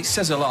head round it.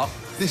 Says a lot.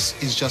 This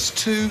is just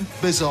too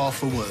bizarre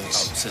for words.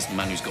 Oh, says the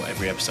man who's got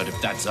every episode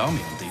of Dad's Army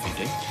on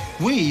DVD.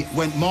 We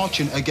went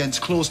marching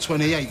against Clause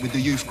 28 with the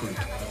youth group.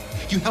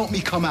 You helped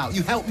me come out.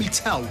 You helped me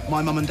tell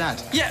my mum and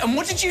dad. Yeah, and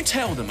what did you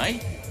tell them, eh?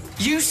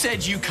 You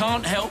said you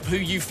can't help who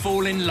you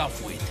fall in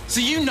love with. So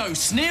you know,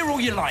 sneer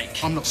all you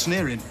like. I'm not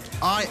sneering.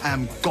 I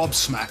am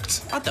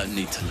gobsmacked. I don't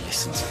need to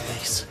listen to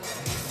this.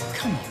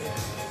 Come on.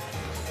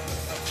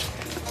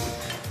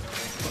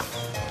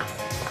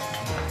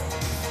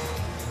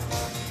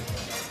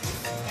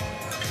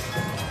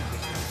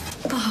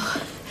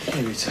 Oh.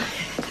 Hey, Rita.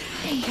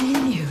 Hey,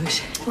 any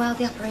news? Well,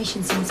 the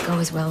operation seems to go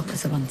as well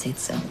as I wanted,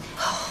 so...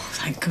 Oh,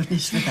 thank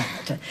goodness for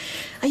that.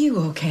 Are you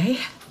OK?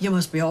 You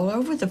must be all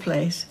over the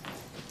place.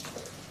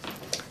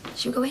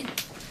 Should we go in?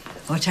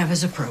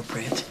 Whatever's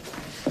appropriate.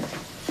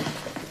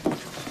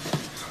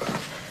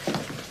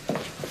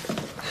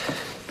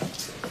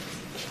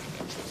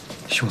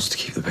 She wants to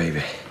keep the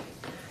baby.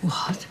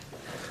 What?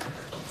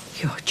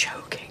 You're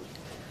joking.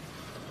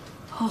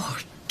 Oh,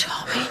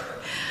 Tommy.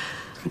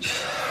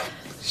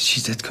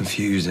 She's dead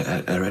confused.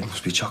 Her head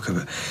must be chocker,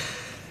 but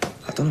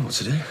I don't know what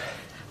to do.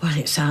 Well,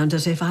 it sounds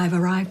as if I've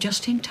arrived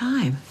just in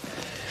time.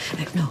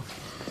 No.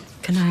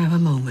 Can I have a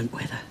moment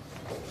with her?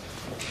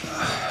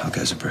 I'll get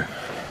us a brew.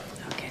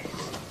 OK.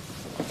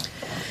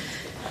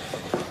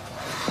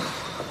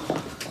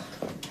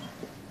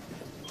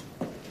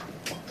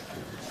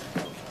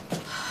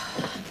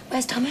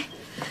 Where's Tommy?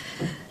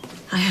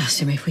 I asked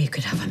him if we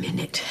could have a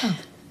minute. Oh.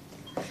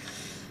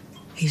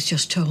 He's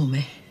just told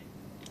me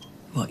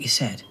what you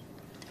said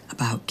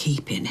about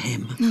keeping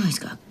him. No, he's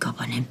got a gob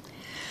on him.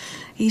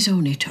 He's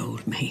only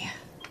told me.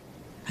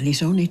 And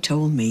he's only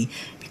told me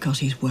because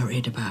he's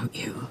worried about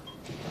you.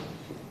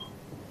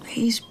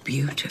 He's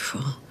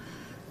beautiful.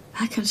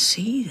 I can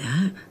see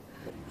that.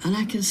 And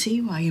I can see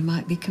why you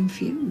might be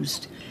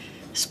confused,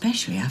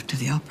 especially after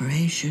the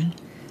operation.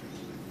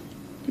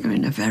 You're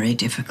in a very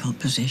difficult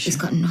position.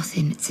 It's got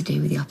nothing to do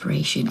with the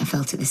operation. I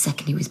felt it the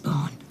second he was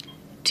born.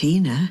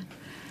 Tina,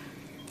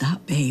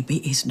 that baby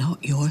is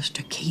not yours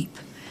to keep.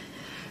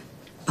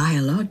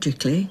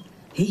 Biologically,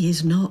 he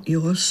is not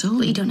your son.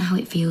 But you don't know how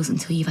it feels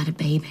until you've had a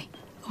baby.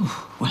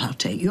 Oh, well, I'll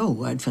take your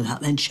word for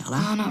that then, shall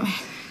I? Oh, not really.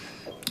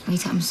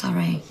 Rita, I'm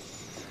sorry.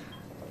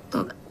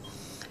 Look,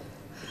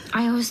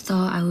 I always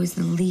thought I was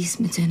the least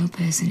maternal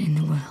person in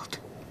the world.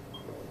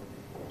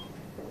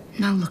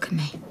 Now look at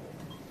me.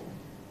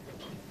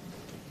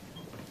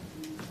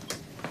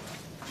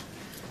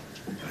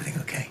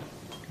 Everything okay?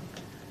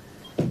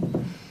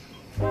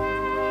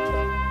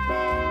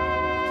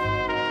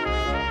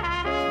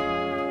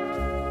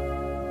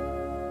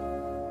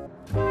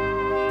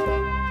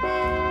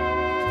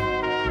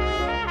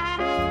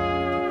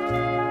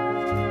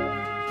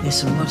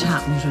 Listen, what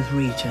happens with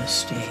Rita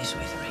stays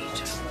with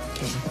Rita.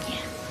 Okay?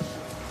 Yeah.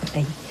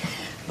 Hey,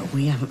 but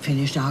we haven't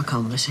finished our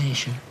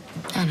conversation.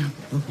 I know.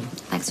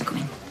 Thanks for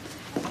coming.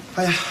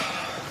 Hiya.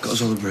 Got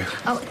us all a brew.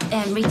 Oh,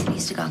 Rita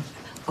needs to go.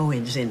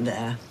 Owen's in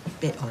there.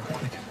 Bit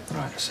awkward.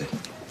 Right, I see.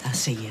 I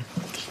see you.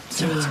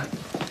 See you.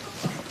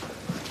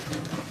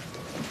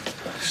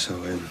 So,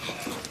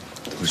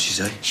 what did she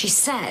say? She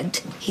said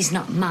he's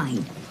not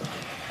mine.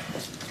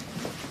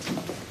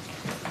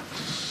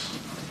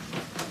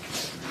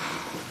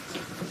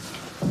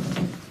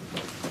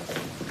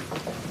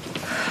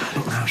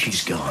 Look, now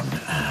she's gone.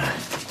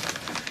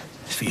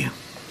 It's for you.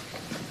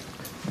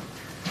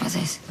 What's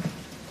this?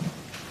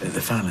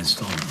 The final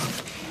instalment.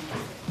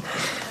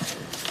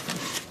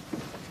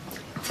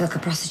 I feel like a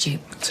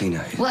prostitute.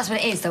 Tina. Well, that's what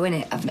it is, though,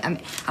 isn't it?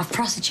 I've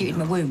prostituted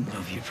my womb.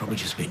 Love, you're probably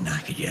just a bit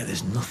knackered, yeah?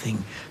 There's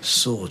nothing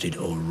sordid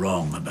or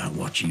wrong about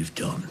what you've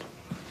done.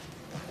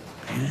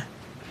 Yeah?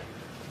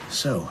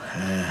 So,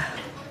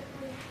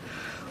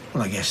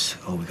 well, I guess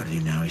all we've got to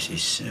do now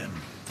is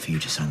for you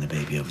to sign the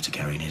baby over to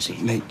Carrie and Izzy.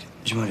 Mate,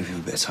 do you mind if we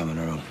have a bit of time on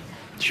our own?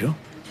 Sure.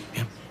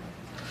 Yeah.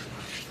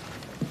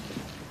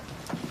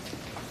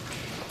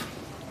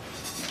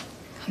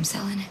 I'm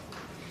selling it.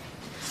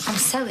 I'm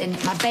selling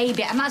my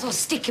baby. I might as well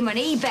stick him on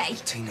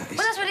eBay. Tina, Well,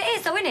 that's what it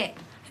is, though, isn't it?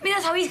 I mean,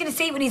 that's how he's going to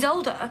see it when he's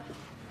older.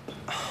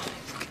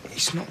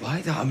 It's not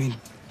like that. I mean,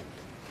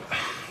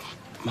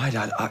 my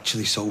dad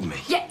actually sold me.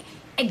 Yeah,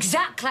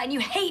 exactly. And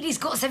you hate his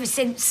guts ever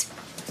since.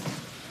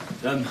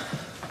 The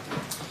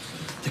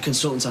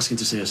consultant's asking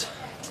to see us.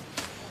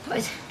 What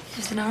is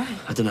everything all right?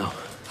 I don't know.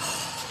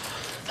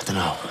 I don't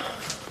know.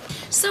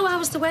 So, how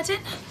was the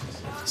wedding?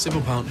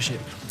 Civil partnership.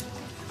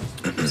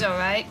 It was all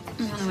right.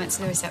 We only went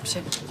to the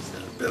reception.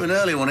 Bit of an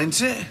early one,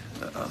 isn't it?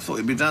 I thought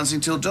you'd be dancing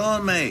till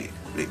dawn, mate.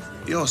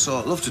 You're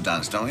sort of love to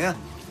dance, don't you?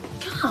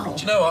 Oh.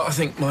 Do you know what? I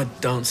think my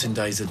dancing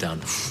days are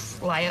done.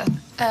 Liar.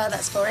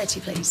 That's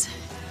 480, please.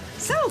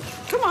 So,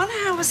 come on,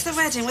 how was the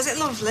wedding? Was it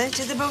lovely?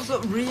 Did they both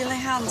look really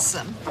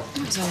handsome?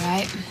 It was all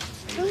right.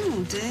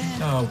 Oh, dear.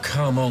 Oh,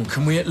 come on.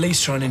 Can we at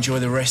least try and enjoy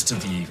the rest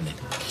of the evening?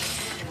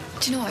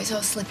 Do you know what? It's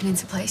all slipping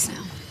into place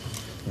now.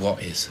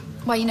 What is?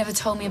 Why you never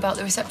told me about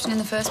the reception in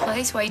the first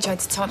place? Why you tried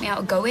to talk me out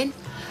of going?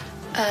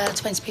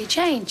 20p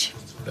change.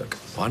 Look,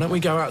 why don't we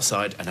go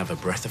outside and have a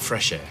breath of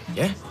fresh air,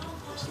 yeah?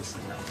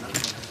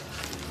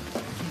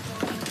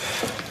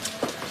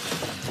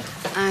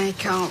 I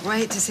can't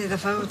wait to see the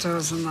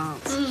photos and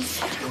that.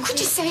 How could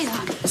you say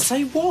that?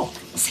 Say what?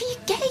 Say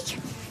you're gay.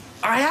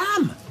 I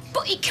am.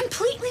 But it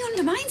completely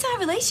undermines our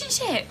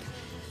relationship.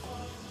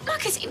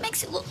 Marcus, it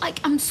makes it look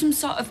like I'm some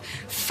sort of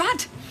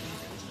fad.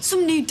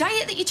 Some new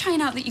diet that you're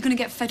trying out that you're going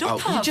to get fed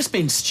up of. You're just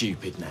being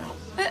stupid now.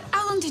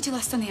 How long did you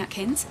last on the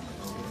Atkins?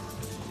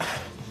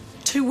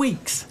 2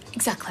 weeks.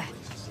 Exactly.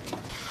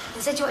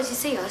 They said you wanted to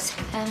see us.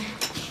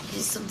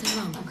 Is something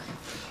wrong?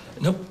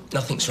 Nope,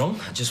 nothing's wrong.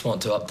 I just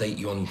want to update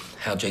you on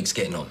how Jake's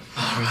getting on.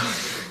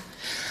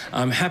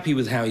 I'm happy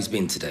with how he's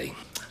been today.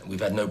 We've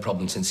had no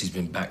problem since he's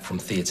been back from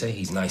theatre.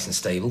 He's nice and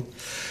stable.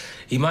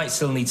 He might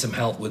still need some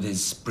help with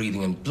his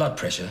breathing and blood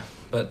pressure,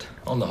 but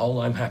on the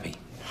whole, I'm happy.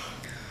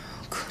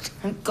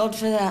 Thank God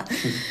for that.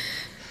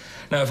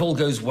 Now, if all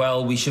goes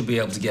well, we should be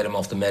able to get him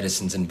off the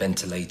medicines and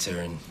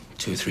ventilator in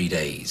 2 or 3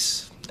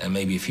 days. And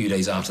maybe a few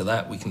days after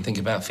that, we can think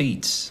about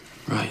feeds.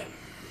 Right.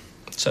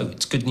 So,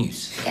 it's good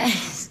news.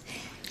 Yes.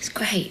 It's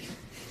great.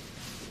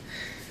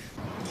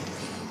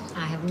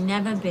 I have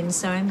never been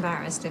so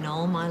embarrassed in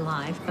all my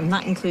life, and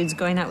that includes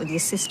going out with your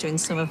sister in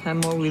some of her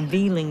more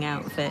revealing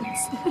outfits.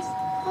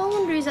 I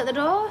wonder who's at the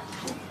door.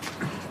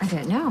 I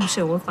don't know. I'm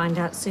sure we'll find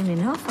out soon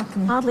enough. I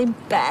can hardly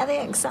bear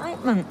the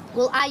excitement.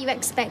 Well, are you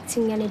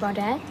expecting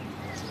anybody?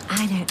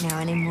 I don't know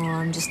anymore.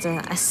 I'm just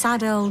a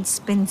sad old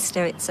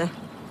spinster. It's a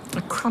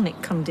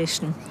chronic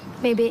condition.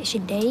 Maybe it's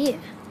your date.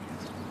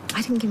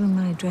 I didn't give him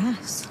my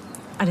address.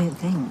 I don't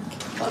think.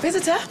 What a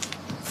visitor.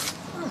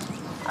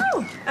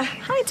 Oh,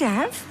 hi,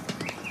 Dev.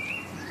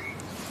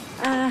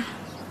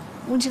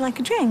 Would you like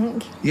a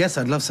drink? Yes,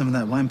 I'd love some of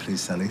that wine,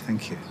 please, Sally.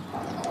 Thank you.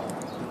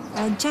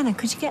 Jenna,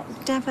 could you get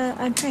Dev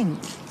a drink?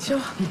 Sure.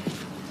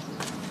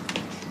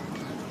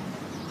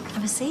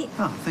 Have a seat.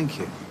 Oh, thank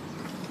you.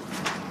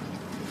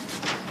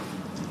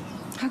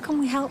 How can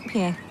we help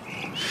you?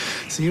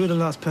 So you were the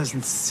last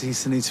person to see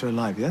Sunita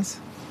alive, yes?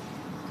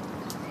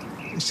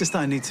 It's just that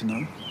I need to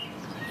know.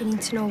 You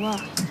need to know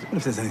what? What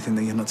if there's anything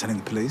that you're not telling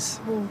the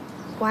police? Well,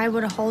 why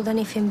would I hold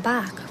anything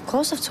back? Of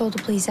course I've told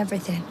the police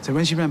everything. So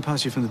when she ran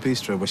past you from the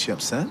bistro, was she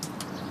upset?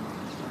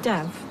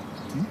 Dev?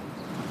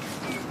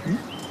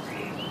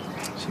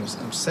 She was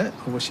upset,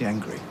 or was she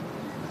angry?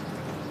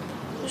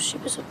 She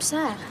was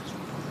upset.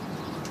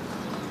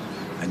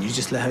 And you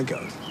just let her go?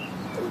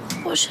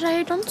 What should I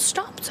have done to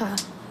stop her?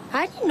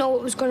 I didn't know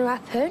what was going to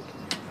happen.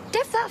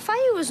 Dev, that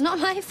fire was not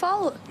my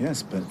fault.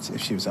 Yes, but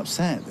if she was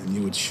upset, then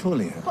you would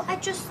surely have... But I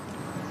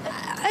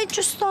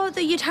just thought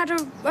that you'd had a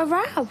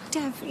row.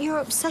 Dev, you're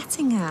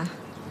upsetting her.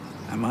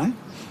 Am I?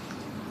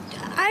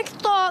 I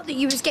thought that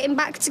you was getting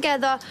back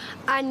together,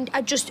 and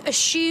I just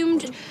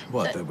assumed...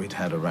 What, that we'd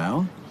had a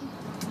row?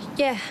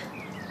 Yeah.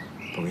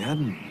 But we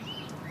hadn't.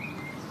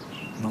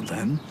 Not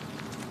then.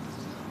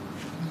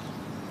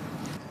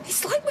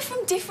 It's like we're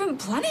from different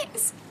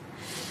planets.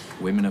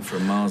 Women are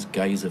from Mars,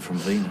 gays are from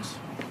Venus.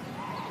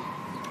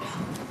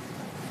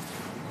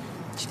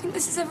 Do you think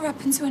this has ever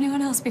happened to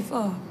anyone else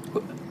before?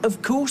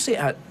 Of course it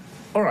had.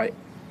 All right.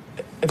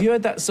 Have you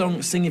heard that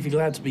song, Sing If You're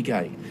Glad to Be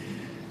Gay?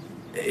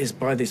 It's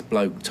by this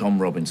bloke,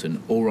 Tom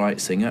Robinson. All right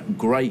singer,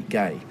 great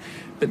gay.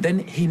 But then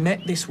he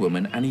met this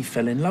woman and he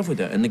fell in love with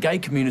her. And the gay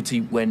community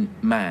went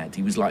mad.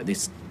 He was like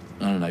this,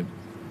 I don't know,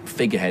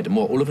 figurehead. And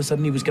what, all of a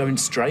sudden he was going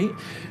straight?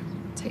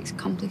 Takes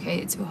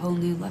complicated to a whole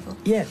new level.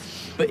 Yeah,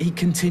 but he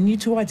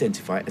continued to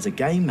identify as a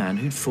gay man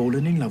who'd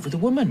fallen in love with a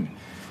woman.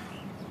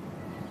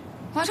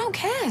 Well, I don't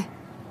care.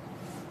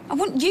 I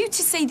want you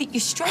to say that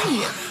you're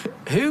straight.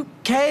 Who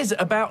cares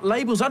about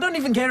labels? I don't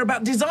even care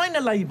about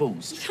designer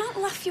labels. You can't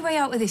laugh your way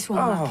out of this one,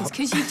 Marcus,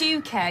 because you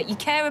do care. You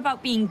care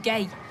about being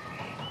gay.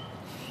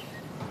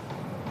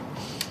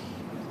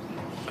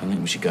 I think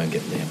we should go and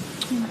get Liam.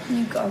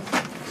 You go.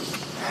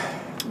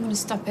 I'm going to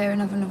stop here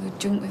and have another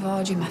drink with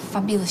Audrey, my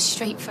fabulous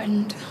straight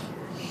friend.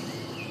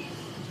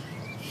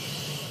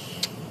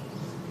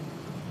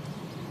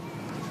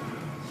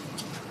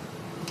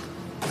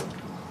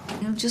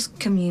 He'll just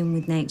commune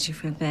with nature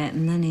for a bit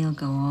and then he'll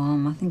go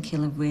home. I think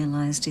he'll have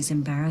realised he's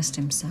embarrassed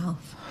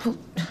himself. Well,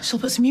 shall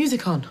I put some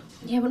music on?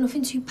 Yeah, but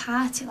nothing too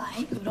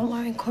party-like. We don't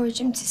want to encourage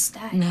him to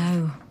stay.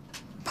 No.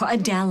 Put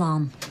Adele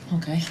on.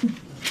 OK.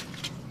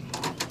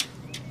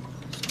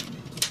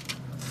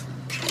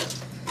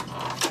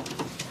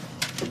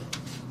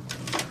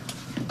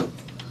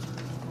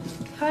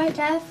 All right,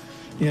 Dev?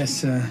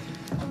 Yes,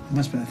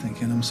 much better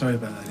thinking. I'm sorry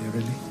about earlier,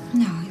 really.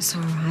 No, it's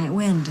all right.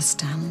 We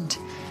understand.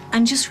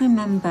 And just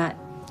remember,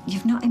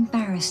 you've not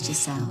embarrassed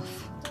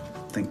yourself.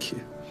 Thank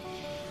you.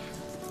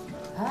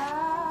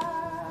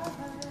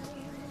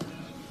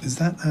 Is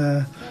that,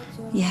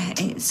 Yeah,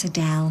 it's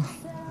Adele.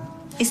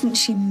 Isn't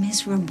she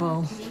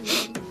miserable?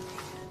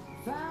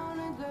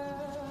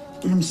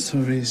 I'm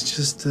sorry, it's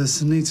just,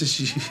 Sunita,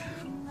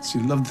 she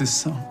loved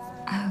this song.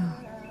 Oh,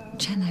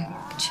 Jenna,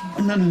 could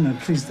you... No,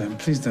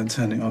 please don't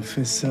turn it off.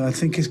 It's, I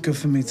think it's good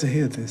for me to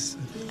hear this.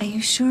 Are you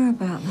sure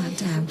about that,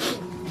 Dev?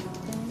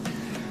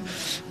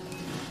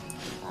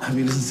 Have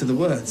you listened to the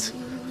words?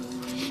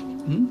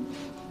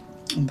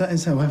 And that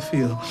is how I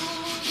feel.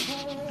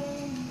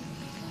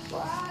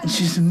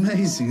 She's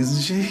amazing,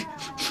 isn't she?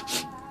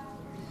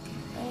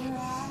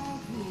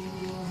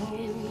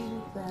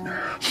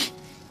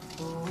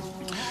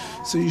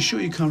 So you're sure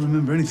you can't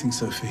remember anything,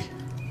 Sophie?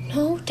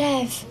 No,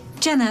 Dev.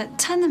 Jenna,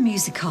 turn the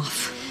music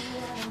off.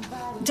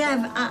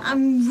 Dev,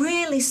 I'm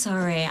really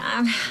sorry.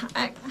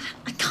 I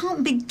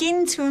can't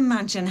begin to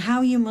imagine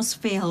how you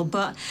must feel,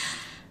 but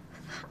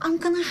I'm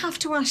gonna have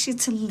to ask you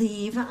to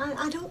leave.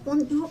 I don't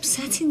want you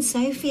upsetting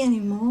Sophie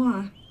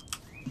anymore.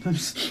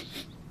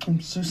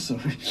 I'm so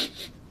sorry.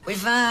 We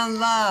found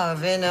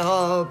love in a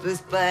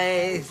hopeless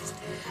place.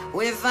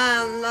 We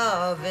found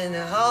love in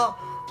a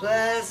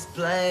hopeless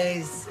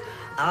place.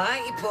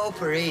 I like your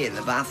potpourri in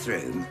the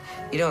bathroom.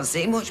 You don't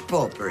see much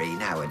potpourri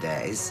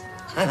nowadays.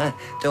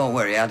 Don't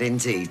worry, I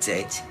didn't eat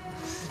it.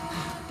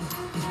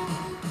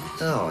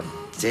 Oh,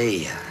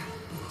 dear.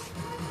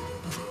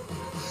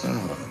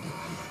 Oh.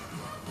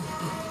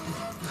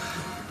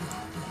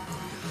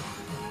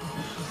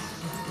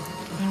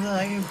 Is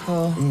that you,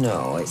 Paul?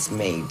 No, it's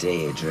me,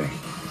 Deirdre.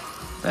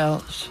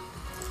 Belts.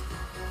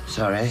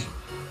 Sorry.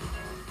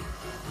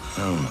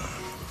 Oh.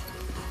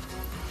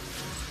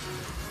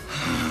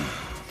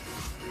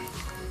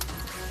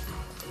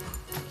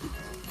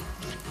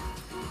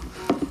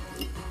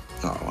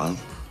 Oh, well.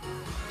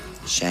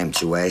 Shame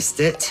to waste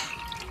it.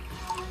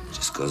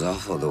 Just goes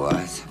off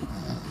otherwise.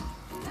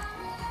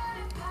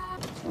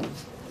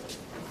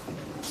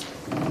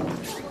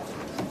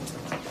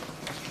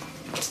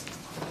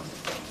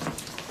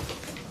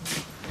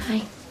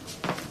 Hi.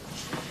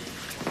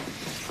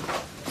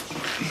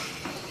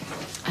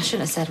 I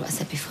shouldn't have said what I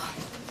said before.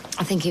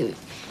 I think it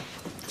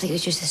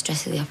was just the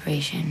stress of the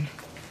operation.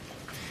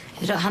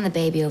 If I don't hand the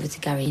baby over to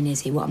Gary and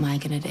Izzy, what am I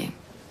gonna do?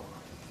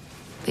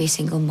 Be a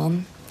single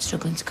mum,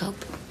 struggling to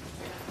cope?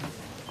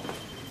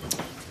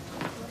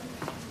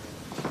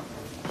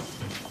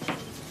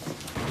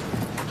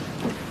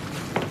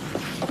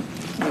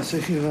 So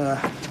if you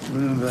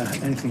remember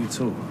anything at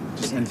all,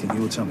 just anything,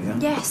 you will tell me, yeah?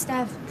 Yes,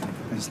 Dev.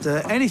 Just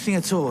anything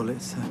at all,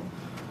 it's...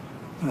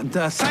 and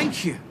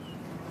thank you.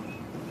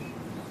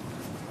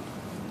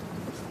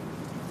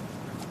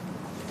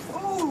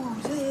 Oh,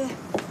 dear.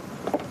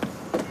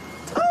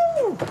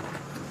 Oh!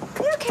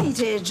 You okay,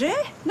 Deirdre?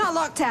 Not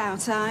locked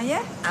out, are you?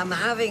 I'm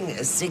having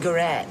a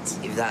cigarette,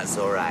 if that's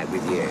all right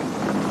with you.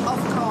 Of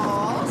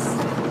course.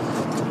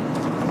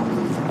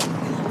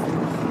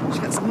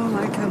 She gets more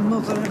like her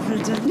mother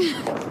every day.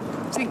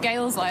 Do you think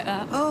Gail's like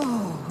that?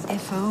 Oh,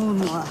 if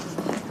only.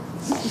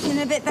 You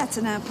feeling a bit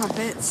better now,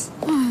 Poppets?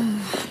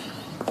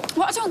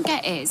 What I don't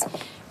get is,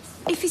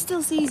 if he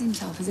still sees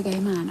himself as a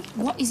gay man,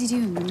 what is he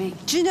doing with me?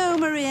 Do you know,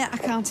 Maria, I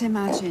can't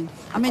imagine.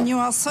 I mean, you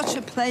are such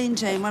a plain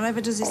Jane. Whatever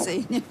does he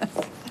see?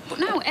 But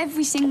now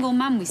every single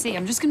man we see,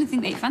 I'm just going to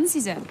think that he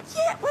fancies her.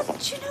 Yeah, well,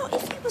 do you know,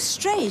 if he was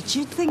straight,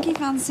 you'd think he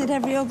fancied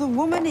every other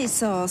woman he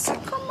saw. So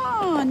come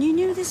on, you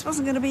knew this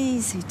wasn't going to be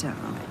easy,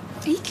 darling.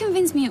 He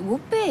convinced me it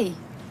would be.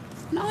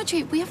 And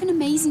Audrey, we have an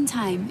amazing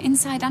time,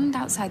 inside and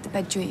outside the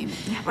bedroom.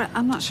 Yeah, well,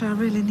 I'm not sure I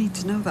really need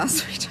to know that,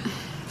 sweetheart.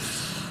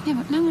 Yeah,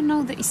 but now I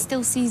know that he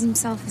still sees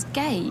himself as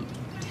gay.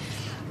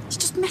 He's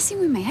just messing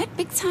with my head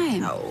big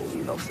time. Oh,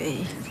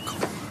 lovey.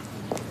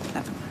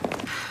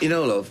 You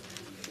know, love,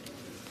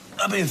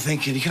 I've been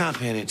thinking you can't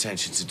pay any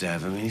attention to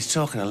Dev. I mean, he's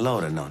talking a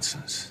load of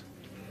nonsense.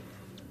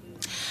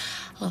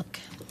 Look,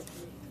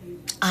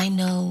 I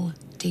know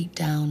deep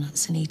down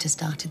Sunita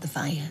started the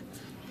fire.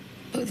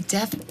 But with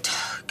Dev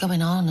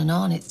going on and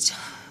on, it's...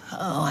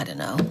 oh, I don't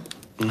know.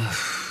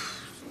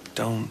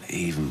 Don't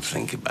even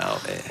think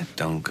about it.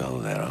 Don't go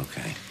there,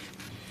 okay?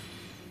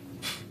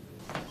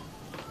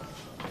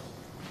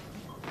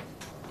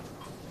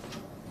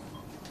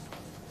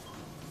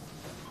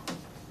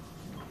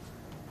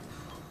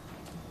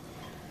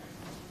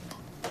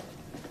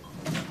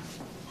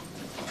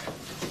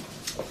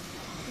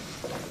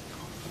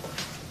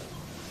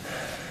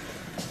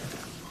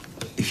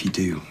 If you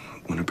do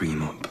want to bring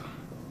him up,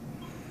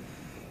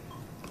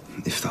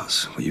 if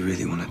that's what you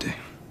really want to do,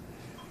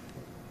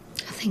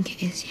 I think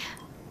it is, yeah.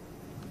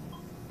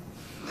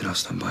 then I'll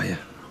stand by you.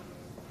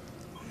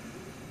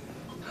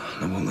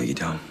 And I won't let you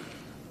down.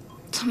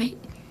 Tommy,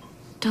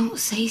 don't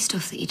say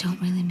stuff that you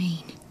don't really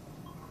mean.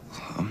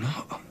 I'm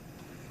not.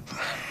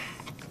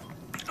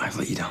 I've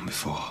let you down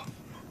before,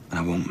 and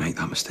I won't make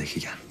that mistake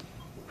again.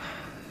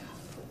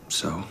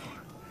 So,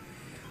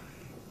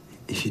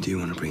 if you do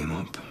want to bring him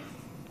up,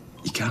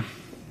 you can.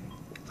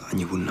 And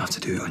you wouldn't have to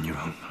do it on your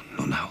own.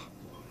 Not now.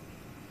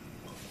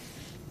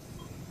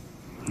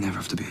 Never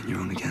have to be on your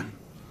own again.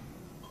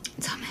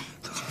 Tommy.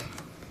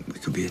 We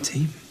could be a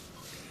team.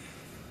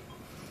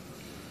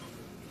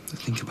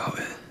 Think about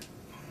it.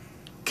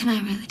 Can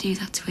I really do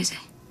that to Izzy?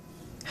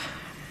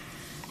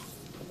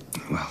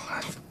 Well,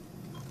 I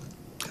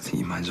think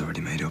your mind's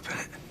already made up,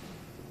 innit?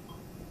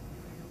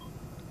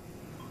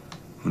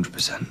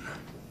 100%.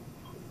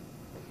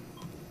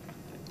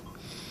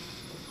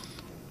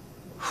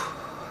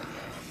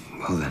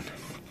 Well then.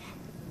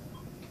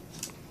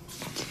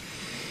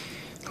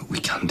 Look, we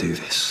can do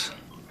this.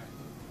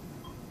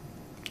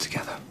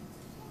 Together.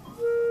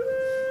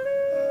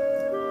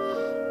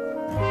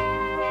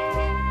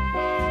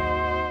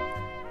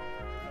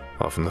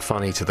 Well, from the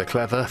funny to the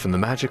clever, from the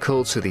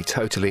magical to the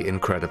totally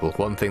incredible,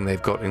 one thing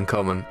they've got in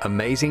common: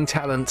 amazing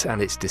talent,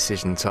 and it's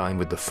decision time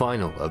with the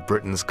final of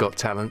Britain's Got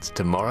Talent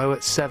tomorrow at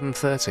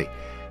 7:30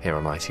 here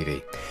on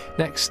ITV.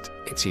 Next,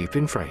 it's You've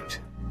Been Framed.